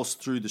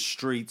coursed through the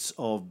streets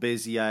of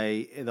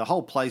Béziers. The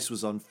whole place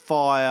was on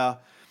fire.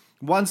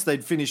 Once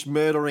they'd finished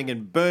murdering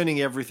and burning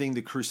everything,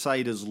 the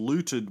Crusaders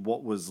looted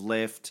what was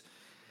left.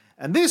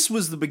 And this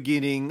was the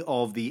beginning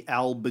of the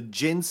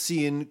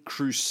Albigensian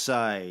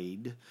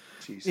Crusade.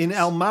 Jesus. In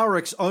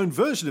Almaric's own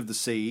version of the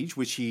siege,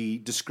 which he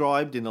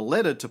described in a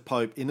letter to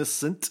Pope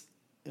Innocent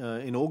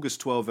in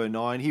August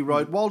 1209, he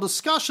wrote, while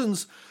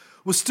discussions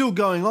were still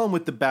going on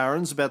with the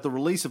barons about the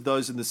release of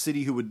those in the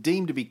city who were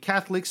deemed to be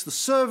Catholics, the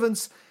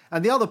servants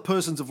and the other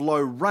persons of low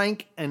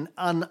rank and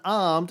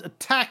unarmed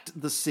attacked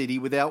the city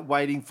without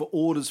waiting for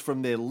orders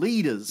from their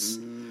leaders.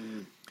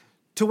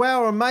 To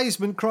our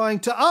amazement, crying,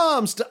 to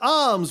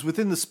arms,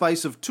 within the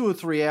space of 2 or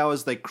 3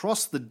 hours, they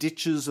crossed the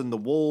ditches and the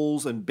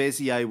walls, and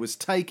Béziers was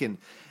taken.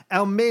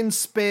 Our men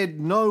spared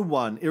no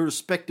one,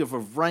 irrespective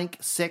of rank,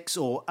 sex,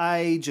 or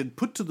age, and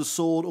put to the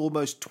sword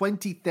almost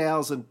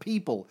 20,000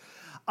 people.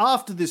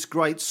 After this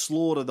great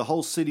slaughter, the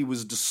whole city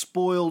was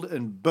despoiled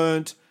and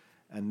burnt.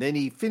 And then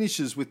he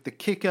finishes with the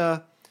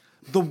kicker,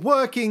 the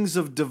workings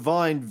of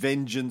divine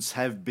vengeance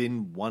have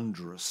been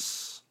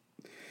wondrous.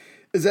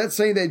 Is that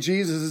saying that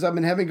Jesus is up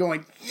in heaven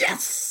going,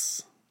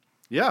 yes?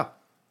 Yeah.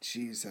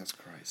 Jesus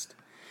Christ.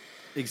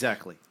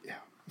 Exactly. Yeah.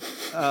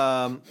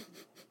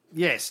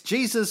 Yes,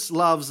 Jesus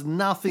loves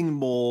nothing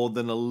more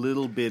than a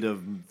little bit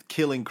of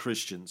killing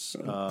Christians.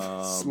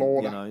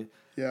 Slaughter.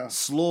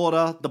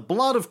 Slaughter. The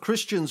blood of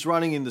Christians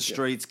running in the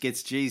streets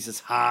gets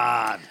Jesus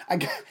hard.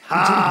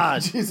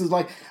 Jesus is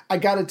like, I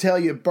got to tell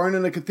you,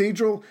 burning a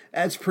cathedral,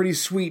 that's pretty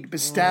sweet.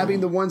 But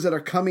stabbing the ones that are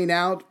coming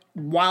out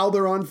while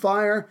they're on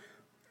fire,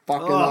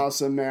 fucking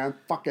awesome, man.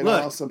 Fucking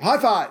awesome. High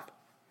five.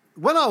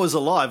 When I was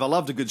alive, I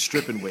loved a good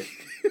strip and whip.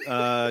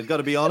 Got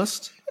to be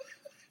honest.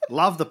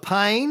 Love the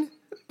pain.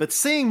 But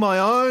seeing my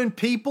own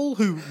people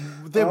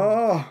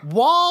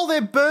while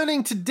they're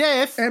burning to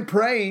death and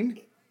praying,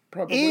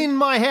 probably in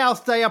my house,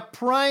 they are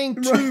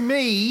praying to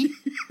me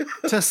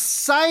to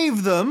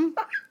save them.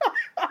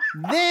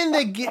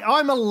 Then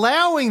I'm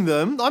allowing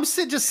them. I'm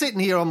just sitting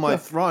here on my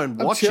throne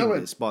watching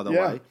this, by the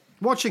way.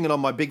 Watching it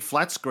on my big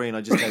flat screen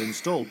I just had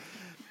installed.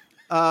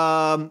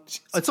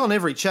 It's on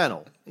every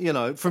channel,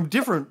 from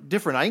different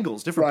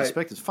angles, different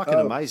perspectives. Fucking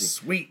amazing.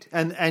 Sweet.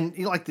 And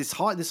like this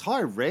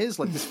high res,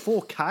 like this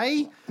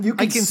 4K, you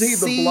can see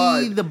the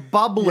blood. the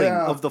bubbling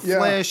of the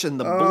flesh and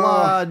the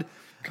blood.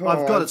 God.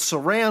 I've got it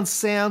surround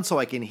sound so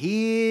I can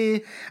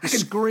hear the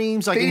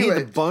screams. I can hear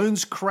the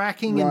bones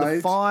cracking in the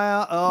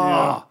fire.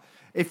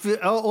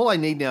 All I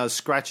need now is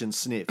scratch and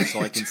sniff so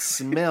I can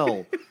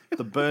smell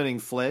the burning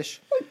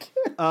flesh.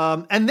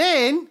 And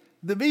then,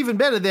 even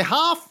better, they're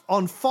half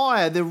on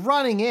fire. They're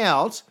running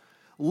out,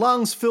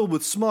 lungs filled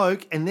with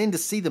smoke, and then to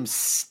see them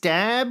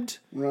stabbed,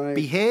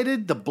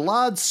 beheaded, the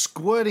blood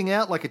squirting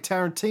out like a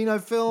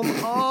Tarantino film.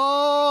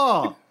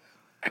 Oh!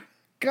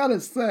 Gotta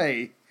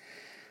say.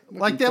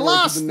 Like their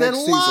last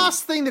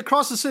thing that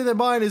crosses through their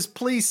mind is,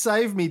 please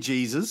save me,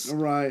 Jesus.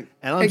 Right.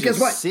 And I'm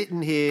just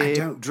sitting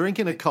here,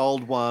 drinking a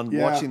cold one,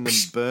 watching them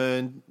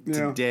burn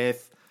to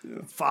death.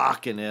 Yeah.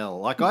 Fucking hell.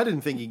 Like, I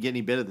didn't think you'd get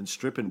any better than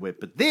strip and whip,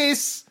 but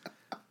this...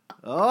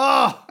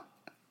 Oh!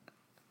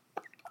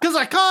 Because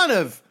I kind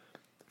of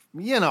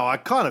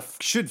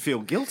should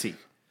feel guilty,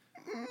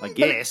 I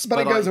guess.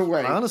 But it goes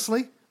away.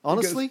 Honestly,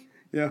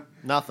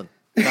 nothing.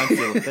 Don't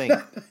feel a thing.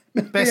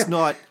 Best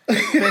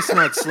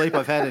night's sleep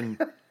I've had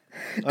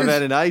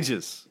in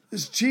ages.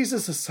 Is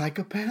Jesus a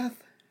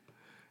psychopath?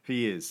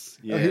 He is.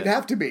 Yeah, he'd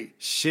have to be.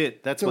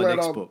 Shit, that's my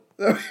next book.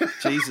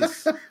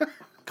 Jesus,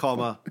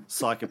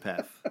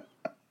 psychopath.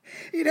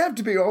 He'd have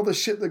to be all the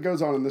shit that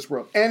goes on in this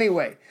world.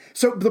 Anyway,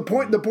 so the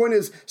point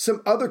is,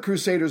 some other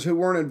crusaders who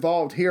weren't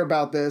involved hear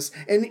about this,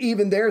 and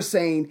even they're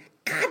saying,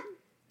 "God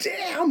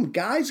damn,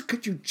 guys,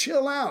 could you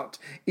chill out?"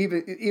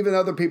 Even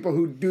other people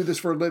who do this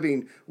for a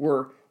living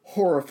were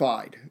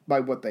horrified by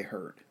what they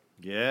heard.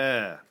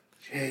 Yeah.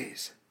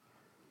 Jeez.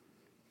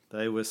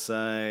 They were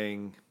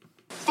saying,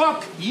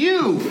 "Fuck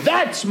you!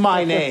 That's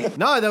my name."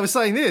 No, they were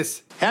saying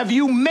this. Have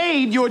you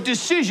made your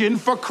decision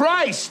for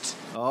Christ?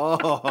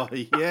 Oh,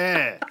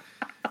 yeah.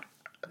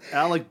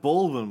 Alec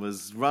Baldwin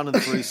was running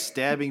through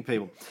stabbing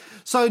people.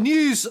 So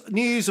news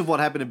of what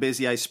happened in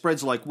Béziers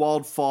spreads like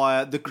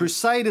wildfire. The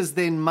Crusaders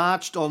then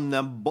marched on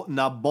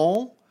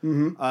Narbonne,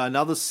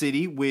 another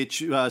city,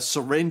 which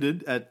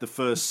surrendered at the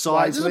first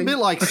sight. It's a bit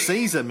like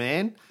Caesar,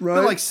 man. Right.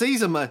 A bit like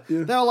Caesar.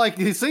 They were like,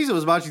 Caesar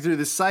was marching through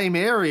the same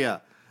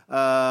area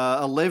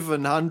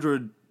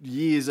 1,100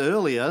 years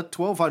earlier,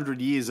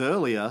 1,200 years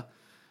earlier.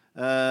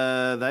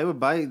 They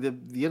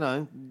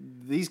were,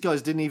 these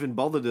guys didn't even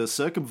bother to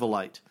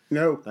circumvallate.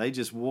 No. They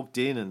just walked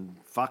in and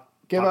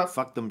fucked them up.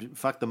 Fucked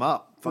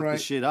the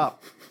shit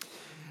up.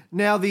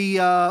 Now,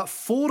 the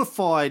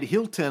fortified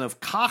hill town of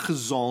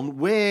Carcassonne,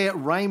 where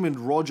Raymond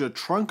Roger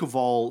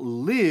Tronqueval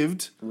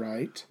lived,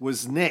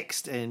 was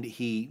next, and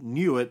he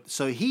knew it.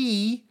 So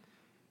he,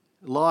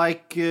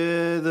 like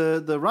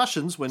the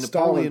Russians, when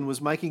Napoleon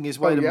was making his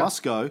way to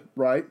Moscow,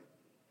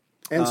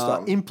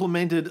 and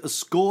implemented a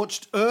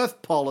scorched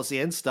earth policy.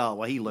 And Stalin,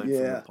 well, he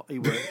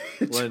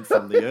learned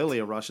from the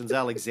earlier Russians,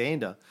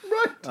 Alexander,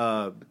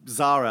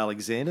 Tsar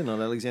Alexander, not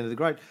Alexander the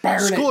Great.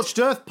 Scorched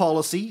earth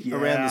policy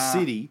around the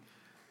city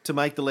to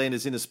make the land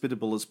as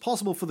inhospitable as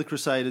possible for the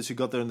Crusaders, who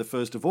got there on the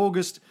 1st of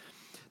August.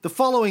 The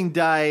following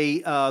day,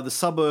 the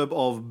suburb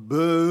of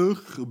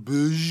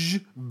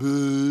Bourges,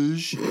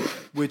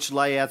 which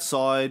lay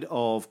outside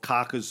of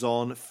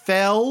Carcassonne,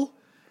 fell.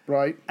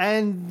 Right.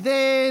 And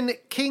then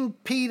King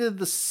Peter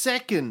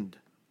II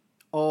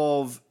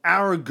of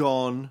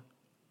Aragon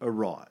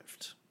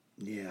arrived.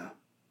 Yeah.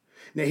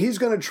 Now, he's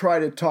going to try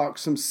to talk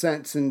some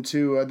sense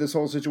into this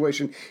whole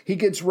situation. He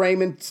gets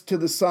Raymond to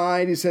the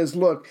side. He says,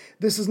 look,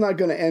 this is not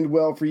going to end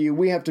well for you.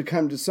 We have to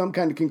come to some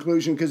kind of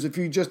conclusion, because if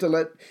you just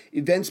let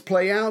events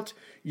play out,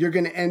 you're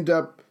going to end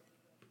up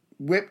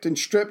whipped and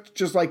stripped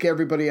just like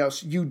everybody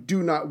else. You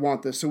do not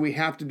want this, so we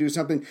have to do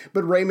something.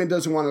 But Raymond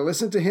doesn't want to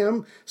listen to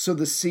him, so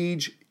the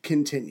siege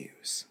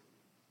continues.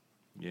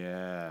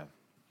 Yeah.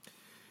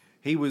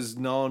 He was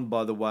known,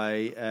 by the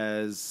way,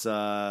 as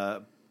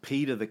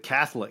Peter the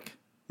Catholic.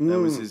 That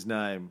was his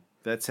name.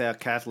 That's how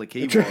Catholic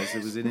he was.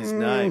 It was in his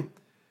name.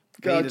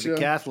 Gotcha. Peter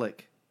the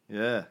Catholic.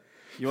 Yeah.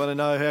 You want to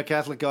know how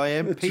Catholic I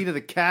am? Peter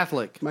the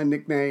Catholic. My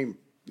nickname.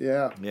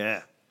 Yeah.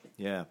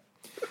 Yeah.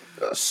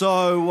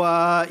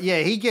 So,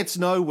 he gets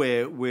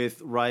nowhere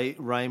with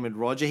Raymond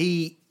Roger.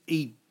 He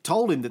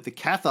told him that the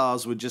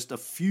Cathars were just a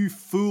few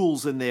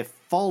fools in their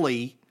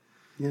folly.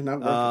 Yeah,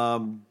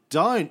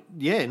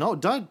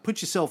 not don't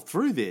put yourself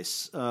through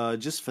this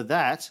just for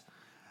that.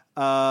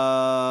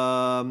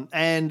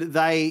 And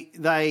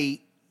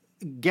they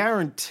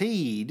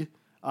guaranteed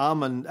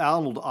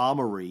Arnold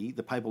Armory,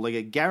 the papal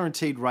legate,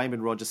 guaranteed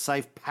Raymond Roger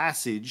safe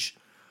passage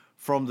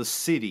from the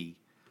city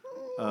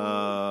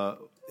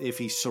if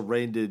he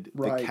surrendered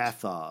the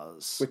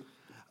Cathars.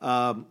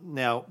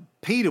 Now,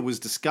 Peter was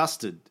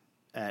disgusted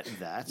at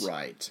that.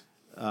 Right.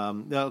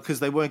 Because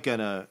they weren't going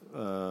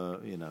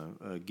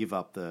to, give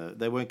up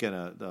they weren't going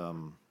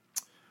to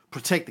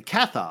protect the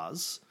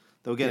Cathars.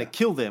 They were going to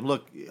kill them.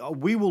 Look,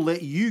 we will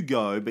let you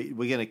go, but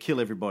we're going to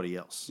kill everybody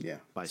else. Yeah,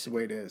 basically. that's the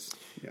way it is.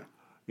 Yeah.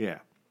 Yeah.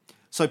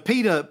 So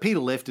Peter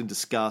left in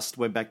disgust,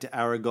 went back to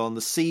Aragon.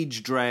 The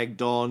siege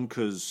dragged on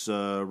because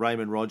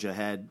Raymond Roger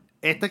had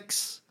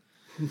ethics.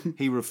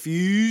 He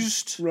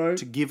refused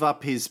to give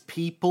up his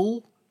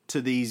people to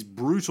these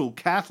brutal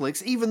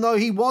Catholics, even though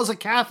he was a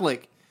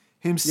Catholic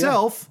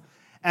himself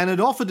and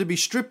had offered to be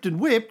stripped and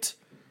whipped.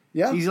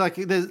 Yeah. He's like,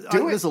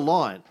 there's a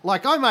line.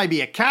 Like, I may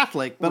be a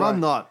Catholic, but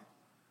I'm not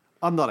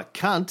a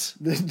cunt.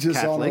 The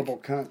dishonorable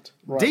cunt.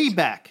 Right.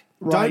 D-back.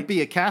 Right. Don't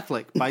be a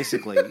Catholic,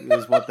 basically,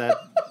 is what that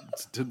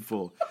stood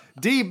for.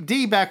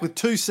 D-back with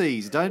 2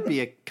 C's. Don't be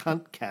a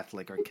cunt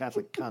Catholic, or a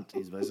Catholic cunt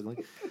is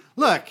basically.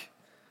 Look,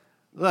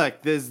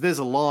 there's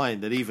a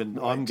line that even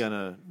I'm going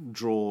to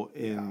draw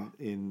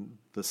in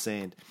the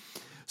sand.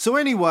 So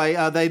anyway,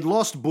 they'd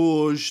lost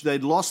Bourges,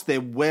 they'd lost their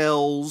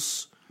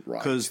wells,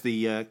 because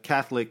the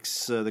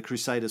Catholics, the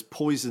Crusaders,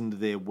 poisoned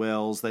their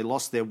wells. They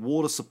lost their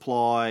water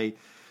supply.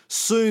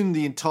 Soon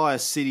the entire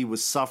city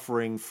was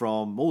suffering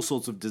from all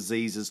sorts of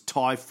diseases,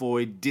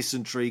 typhoid,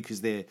 dysentery,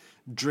 because they're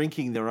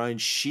drinking their own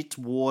shit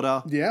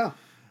water. Yeah.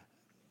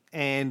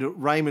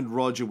 And Raymond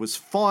Roger was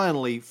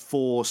finally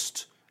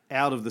forced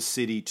out of the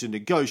city to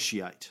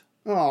negotiate.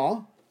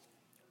 Aw.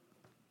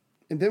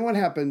 And then what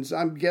happens?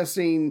 I'm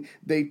guessing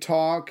they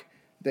talk,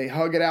 they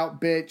hug it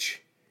out, bitch,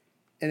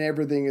 and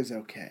everything is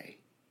okay.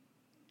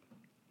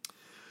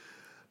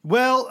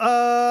 Well,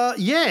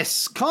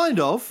 yes, kind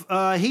of.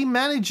 He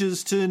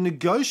manages to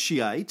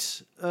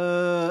negotiate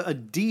a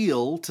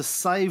deal to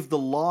save the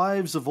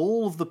lives of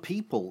all of the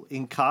people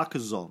in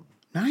Carcassonne.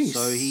 Nice.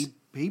 So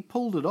he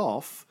pulled it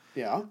off.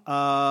 Yeah.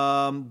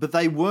 But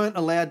they weren't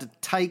allowed to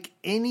take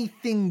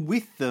anything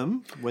with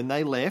them when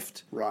they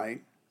left.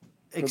 Right.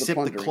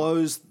 Except the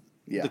clothes.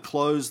 Yeah. The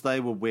clothes they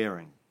were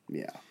wearing.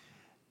 Yeah.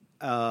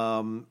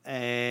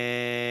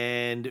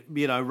 And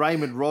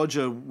Raymond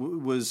Roger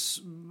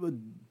was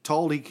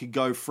told he could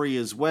go free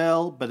as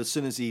well, but as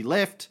soon as he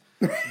left,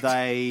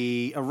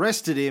 they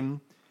arrested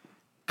him,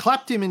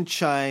 clapped him in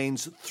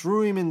chains,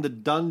 threw him in the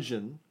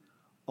dungeon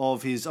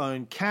of his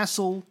own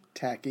castle,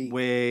 Tacky.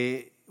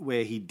 where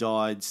he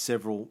died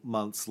several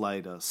months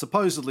later,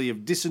 supposedly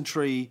of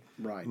dysentery,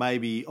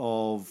 maybe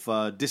of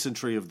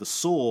dysentery of the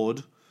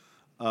sword,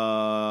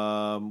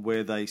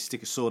 where they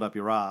stick a sword up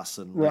your ass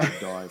and let you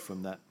die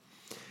from that.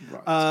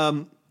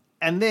 Right.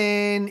 And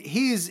then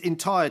his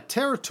entire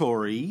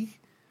territory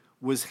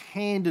was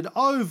handed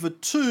over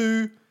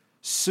to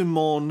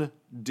Simon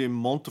de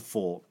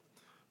Montfort,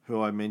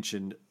 who I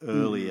mentioned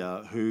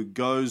earlier, who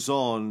goes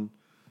on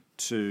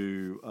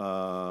to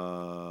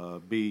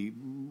be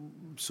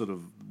sort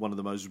of one of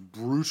the most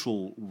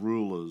brutal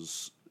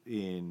rulers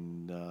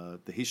in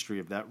the history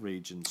of that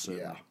region,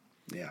 certainly.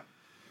 Yeah.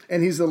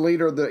 And he's the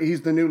leader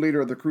he's the new leader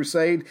of the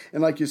crusade.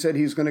 And like you said,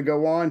 he's going to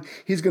go on.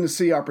 He's going to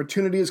see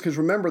opportunities. Because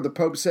remember, the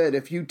Pope said,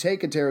 if you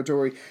take a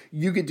territory,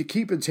 you get to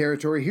keep a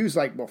territory. He was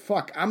like, well,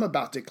 fuck, I'm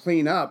about to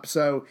clean up.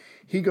 So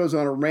he goes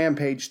on a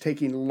rampage,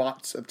 taking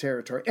lots of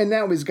territory. And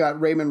now he's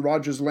got Raymond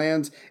Roger's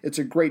lands. It's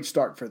a great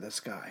start for this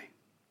guy.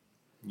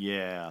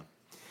 Yeah.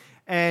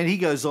 And he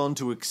goes on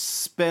to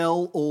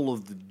expel all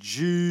of the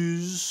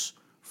Jews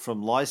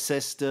from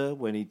Leicester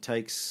when he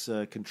takes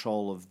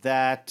control of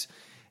that.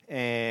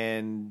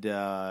 And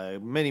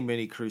many,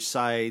 many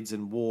crusades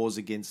and wars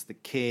against the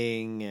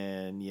king,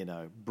 and,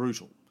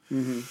 brutal.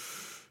 Mm-hmm.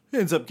 He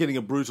ends up getting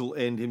a brutal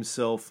end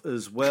himself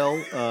as well.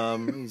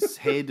 His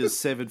head is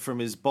severed from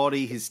his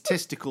body. His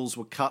testicles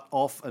were cut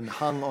off and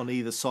hung on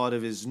either side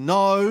of his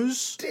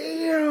nose.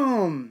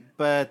 Damn!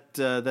 But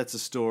that's a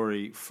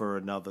story for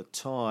another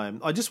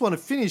time. I just want to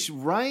finish.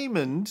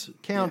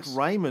 Count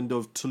Raymond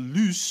of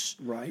Toulouse.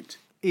 Right.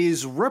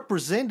 Is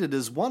represented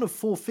as one of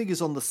 4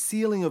 figures on the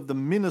ceiling of the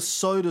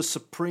Minnesota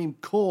Supreme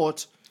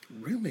Court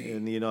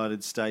in the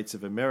United States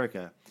of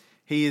America.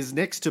 He is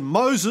next to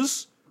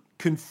Moses,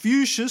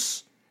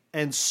 Confucius,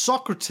 and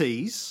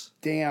Socrates.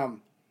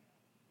 Damn.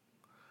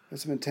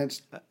 That's some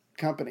intense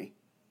company.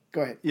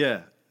 Go ahead.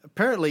 Yeah.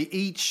 Apparently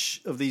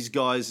each of these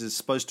guys is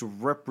supposed to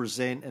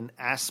represent an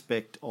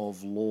aspect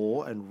of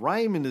law, and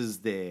Raymond is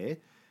there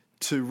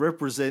to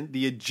represent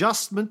the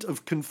adjustment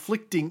of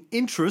conflicting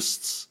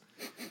interests.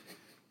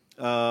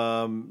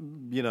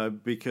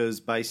 Because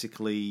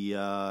basically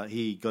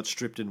he got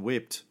stripped and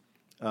whipped.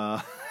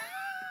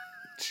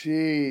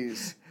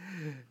 Jeez.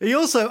 He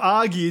also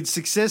argued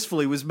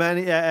successfully, was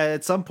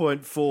at some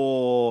point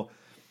for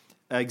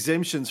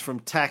exemptions from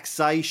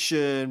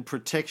taxation,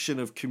 protection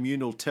of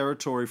communal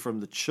territory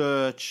from the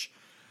church.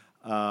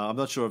 I'm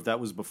not sure if that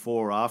was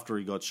before or after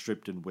he got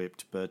stripped and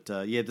whipped. But,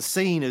 the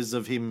scene is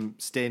of him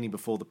standing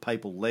before the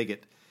papal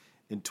legate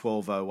in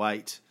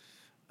 1208.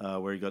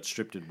 Where he got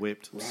stripped and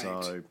whipped. Right.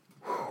 So,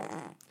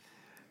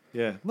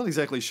 I'm not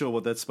exactly sure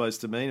what that's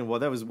supposed to mean and why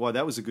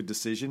that was a good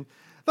decision.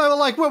 They were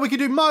like, well, we could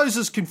do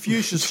Moses,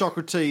 Confucius,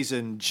 Socrates,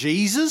 and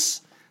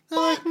Jesus. They're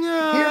like,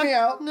 nah, Hear me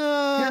out.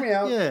 Nah, Hear me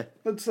out. Yeah.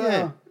 Let's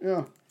pick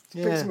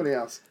Yeah. somebody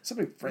else.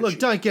 Somebody French. Look,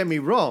 don't get me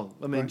wrong.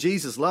 I mean,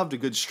 Jesus loved a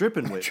good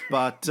stripping whip,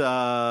 but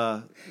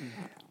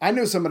I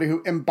know somebody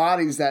who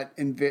embodies that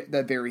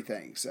that very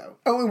thing. So,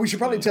 and we should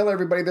probably tell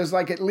everybody there's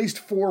like at least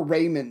 4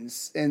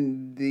 Raymonds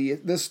in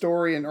this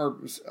story or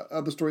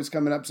other stories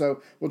coming up.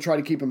 So we'll try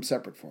to keep them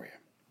separate for you.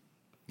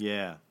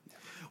 yeah.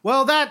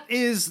 Well, that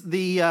is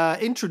the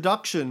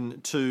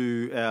introduction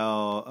to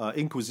our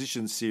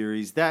Inquisition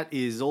series. That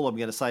is all I'm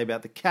going to say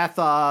about the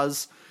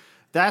Cathars.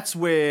 That's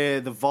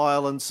where the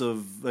violence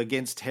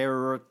against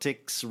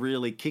heretics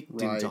really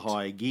kicked into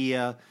high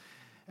gear.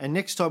 And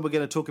next time we're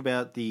going to talk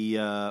about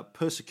the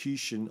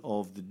persecution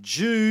of the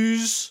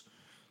Jews,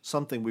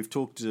 something we've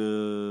talked a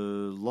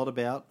lot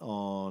about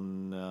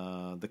on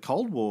the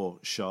Cold War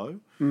show.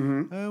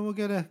 Mm-hmm. We're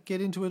going to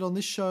get into it on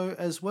this show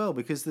as well,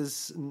 because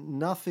there's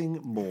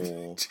nothing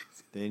more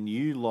than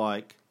you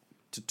like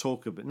to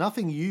talk about.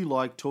 Nothing you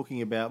like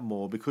talking about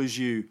more, because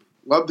you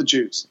Love the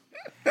Jews.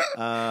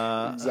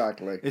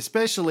 Exactly.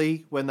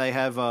 Especially when they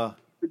have a...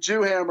 The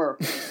Jew hammer.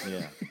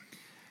 Yeah.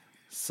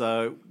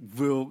 So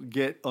we'll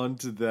get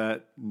onto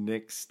that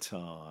next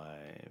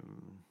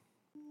time.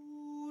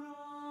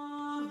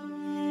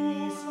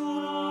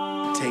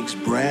 It takes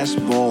brass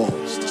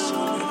balls to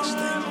solve this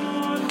thing.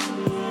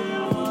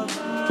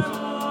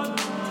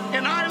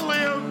 And I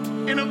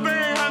live in a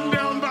van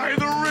down by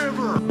the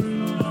river.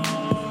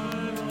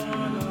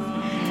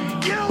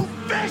 You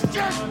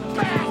vicious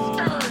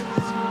bastards!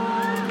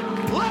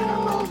 Let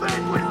them move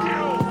in with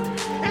you!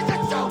 Is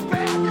it so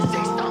bad to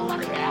see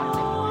somebody happy?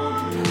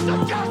 So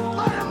just